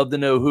 they'd love to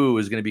know who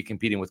is going to be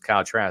competing with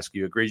Kyle Trask.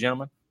 You agree,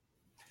 gentlemen?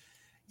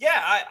 Yeah,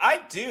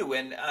 I do.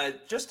 And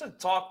just to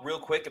talk real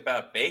quick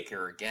about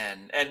Baker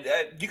again, and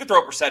you could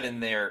throw Brissett in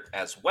there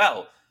as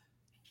well.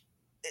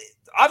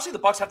 Obviously, the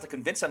Bucs have to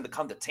convince them to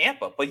come to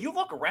Tampa, but you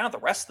look around the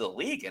rest of the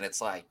league, and it's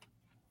like,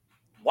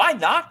 why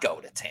not go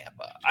to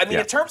Tampa? I mean,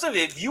 in terms of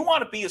if you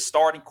want to be a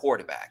starting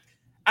quarterback,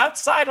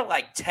 outside of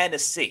like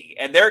Tennessee,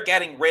 and they're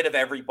getting rid of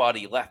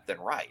everybody left and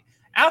right,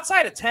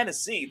 outside of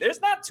Tennessee, there's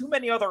not too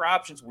many other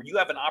options where you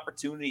have an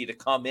opportunity to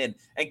come in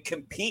and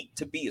compete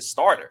to be a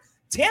starter.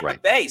 Tampa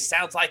Bay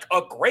sounds like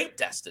a great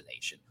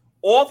destination.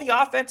 All the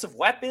offensive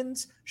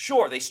weapons,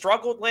 sure, they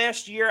struggled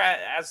last year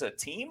as a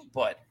team,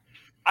 but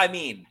I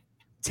mean,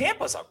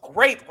 Tampa's a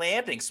great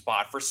landing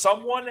spot for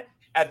someone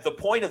at the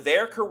point of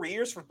their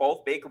careers for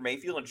both Baker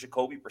Mayfield and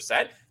Jacoby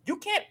Brissett. You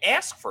can't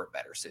ask for a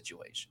better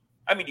situation.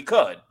 I mean, you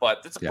could,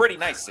 but it's a pretty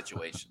nice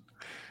situation.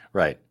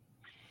 Right.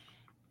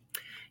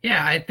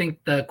 Yeah, I think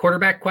the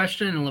quarterback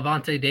question and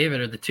Levante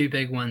David are the 2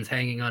 big ones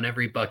hanging on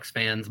every Bucs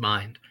fan's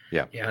mind.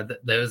 Yeah,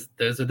 those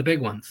are the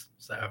big ones.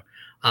 So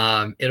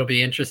it'll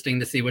be interesting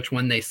to see which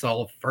one they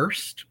solve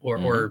first, or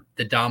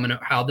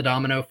how the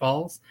domino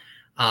falls.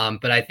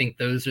 But I think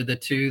those are the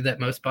 2 that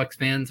most Bucs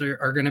fans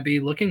are going to be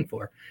looking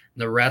for.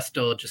 The rest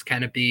will just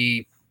kind of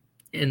be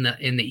in the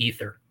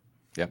ether.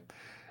 Yep.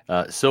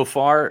 So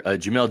far,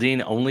 Jamel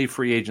Dean, only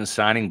free agent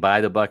signing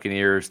by the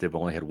Buccaneers. They've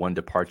only had one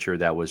departure.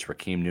 That was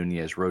Raheem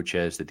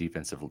Nunez-Roches, the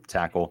defensive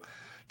tackle,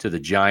 to the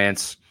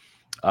Giants.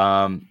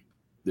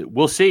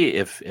 We'll see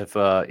if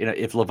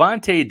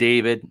Levante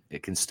David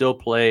can still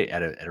play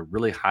at a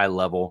really high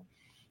level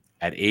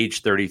at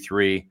age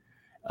 33.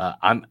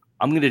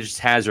 I'm going to just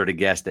hazard a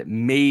guess that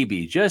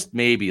maybe, just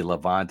maybe,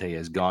 Levante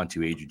has gone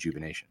to age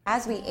rejuvenation.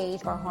 As we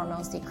age, our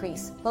hormones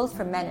decrease, both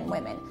for men and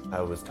women.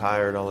 I was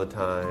tired all the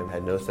time,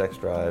 had no sex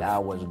drive. I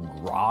was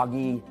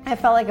groggy. I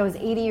felt like I was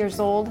 80 years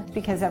old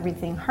because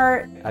everything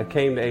hurt. I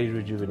came to age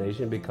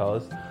rejuvenation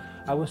because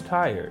I was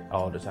tired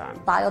all the time.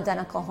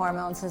 Bioidentical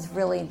hormones has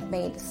really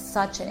made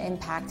such an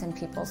impact in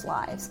people's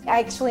lives. I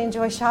actually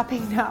enjoy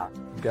shopping now.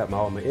 Got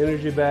all my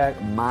energy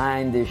back.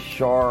 Mind is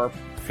sharp.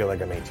 I feel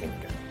like I'm 18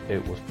 again.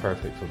 It was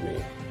perfect for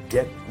me.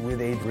 Get with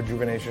age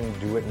rejuvenation.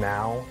 Do it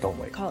now. Don't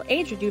wait. Call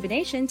Age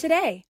Rejuvenation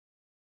today.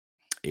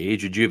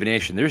 Age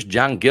rejuvenation. There's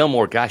John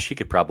Gilmore. Gosh, he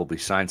could probably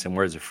sign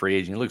somewhere as a free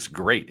agent. He looks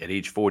great at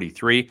age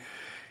 43.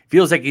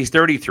 Feels like he's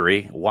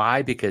 33.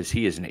 Why? Because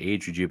he is an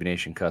age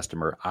rejuvenation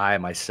customer. I,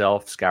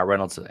 myself, Scott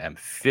Reynolds, am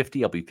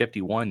 50. I'll be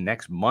 51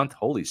 next month.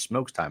 Holy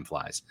smokes, time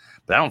flies.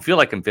 But I don't feel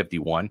like I'm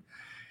 51.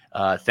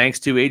 Thanks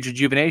to age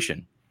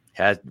rejuvenation.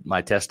 Had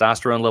my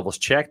testosterone levels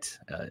checked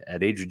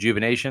at age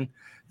rejuvenation.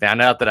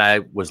 Found out that I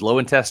was low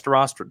in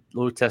testosterone.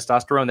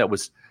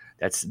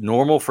 That's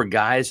normal for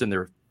guys in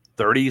their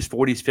 30s,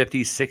 40s,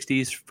 50s,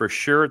 60s for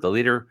sure. The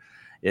later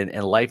in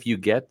life you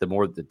get, the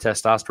more the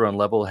testosterone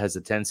level has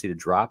a tendency to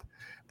drop.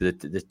 The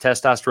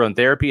testosterone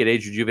therapy at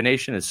age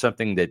rejuvenation is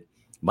something that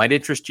might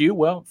interest you.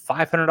 Well,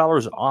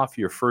 $500 off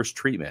your first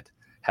treatment.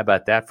 How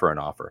about that for an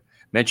offer?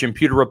 Mention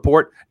Pewter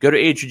Report. Go to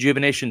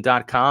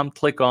agerejuvenation.com,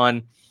 click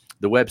on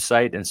the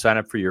website, and sign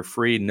up for your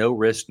free, no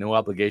risk, no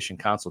obligation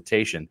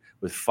consultation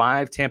with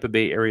 5 Tampa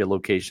Bay area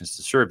locations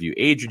to serve you.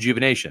 Age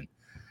Rejuvenation.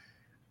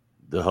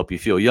 They'll help you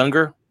feel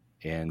younger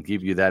and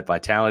give you that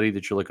vitality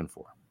that you're looking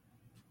for.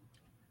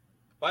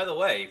 By the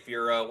way, if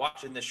you're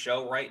watching this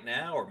show right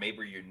now, or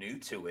maybe you're new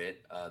to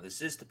it,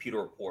 this is the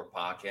Pewter Report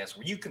podcast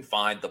where you can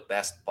find the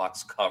best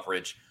Bucs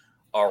coverage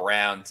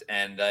around.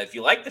 And if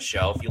you like the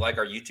show, if you like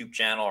our YouTube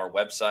channel, our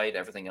website,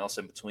 everything else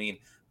in between,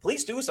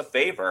 please do us a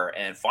favor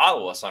and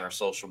follow us on our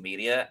social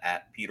media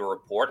at Pewter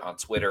Report on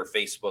Twitter,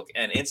 Facebook,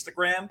 and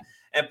Instagram.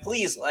 And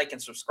please like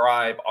and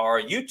subscribe our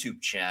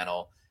YouTube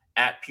channel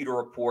at Pewter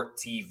Report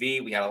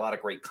TV. We had a lot of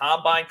great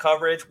combine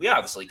coverage. We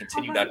obviously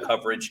continue that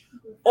coverage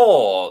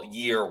all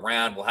year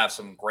round. We'll have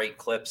some great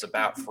clips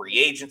about free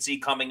agency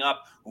coming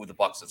up, who the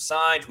Bucs have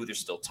signed, who they're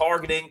still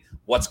targeting,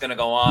 what's going to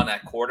go on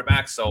at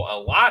quarterback. So a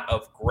lot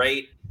of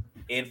great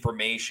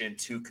information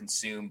to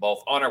consume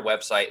both on our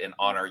website and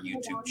on our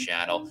YouTube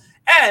channel.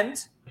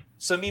 And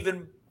some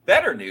even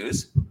better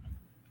news.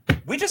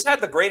 We just had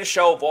the greatest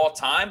show of all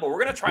time, but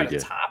we're going to try to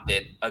top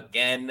it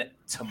again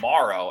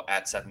tomorrow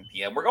at 7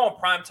 p.m. We're going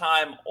prime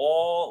time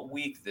all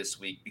week this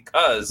week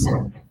because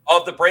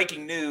of the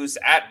breaking news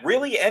at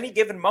really any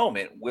given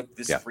moment with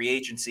this free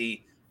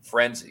agency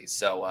frenzy.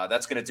 So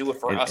that's going to do it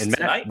for us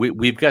tonight. Matt,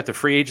 we've got the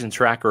free agent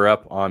tracker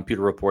up on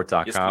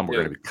pewterreport.com. Yes, we're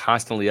going to be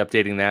constantly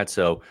updating that.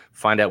 So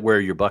find out where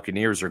your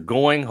Buccaneers are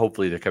going.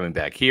 Hopefully they're coming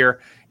back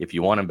here if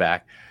you want them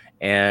back.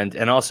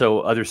 And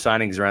also other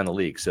signings around the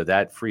league. So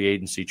that free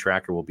agency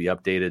tracker will be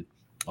updated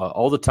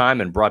all the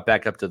time and brought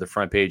back up to the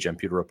front page on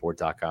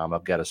pewterreport.com.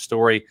 I've got a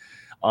story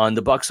on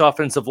the Bucs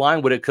offensive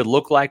line, what it could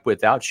look like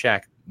without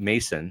Shaq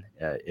Mason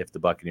if the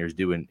Buccaneers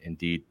do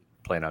indeed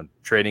plan on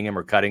trading him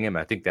or cutting him.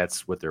 I think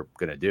that's what they're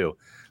going to do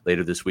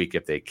later this week.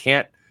 If they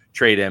can't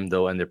trade him,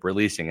 they'll end up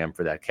releasing him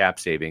for that cap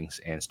savings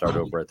and start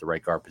over at the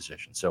right guard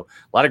position. So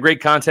a lot of great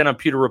content on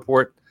Pewter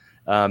Report,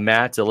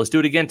 Matt. So let's do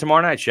it again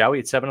tomorrow night, shall we,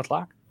 at 7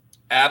 o'clock?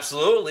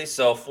 Absolutely.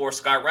 So for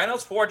Scott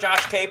Reynolds, for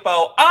Josh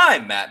Capo,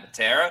 I'm Matt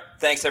Matera.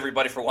 Thanks,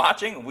 everybody, for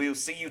watching. We will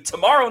see you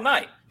tomorrow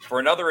night for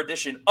another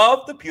edition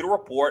of the Pewter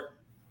Report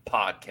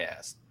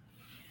podcast.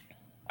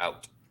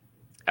 Out.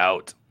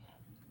 Out.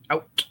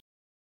 Out.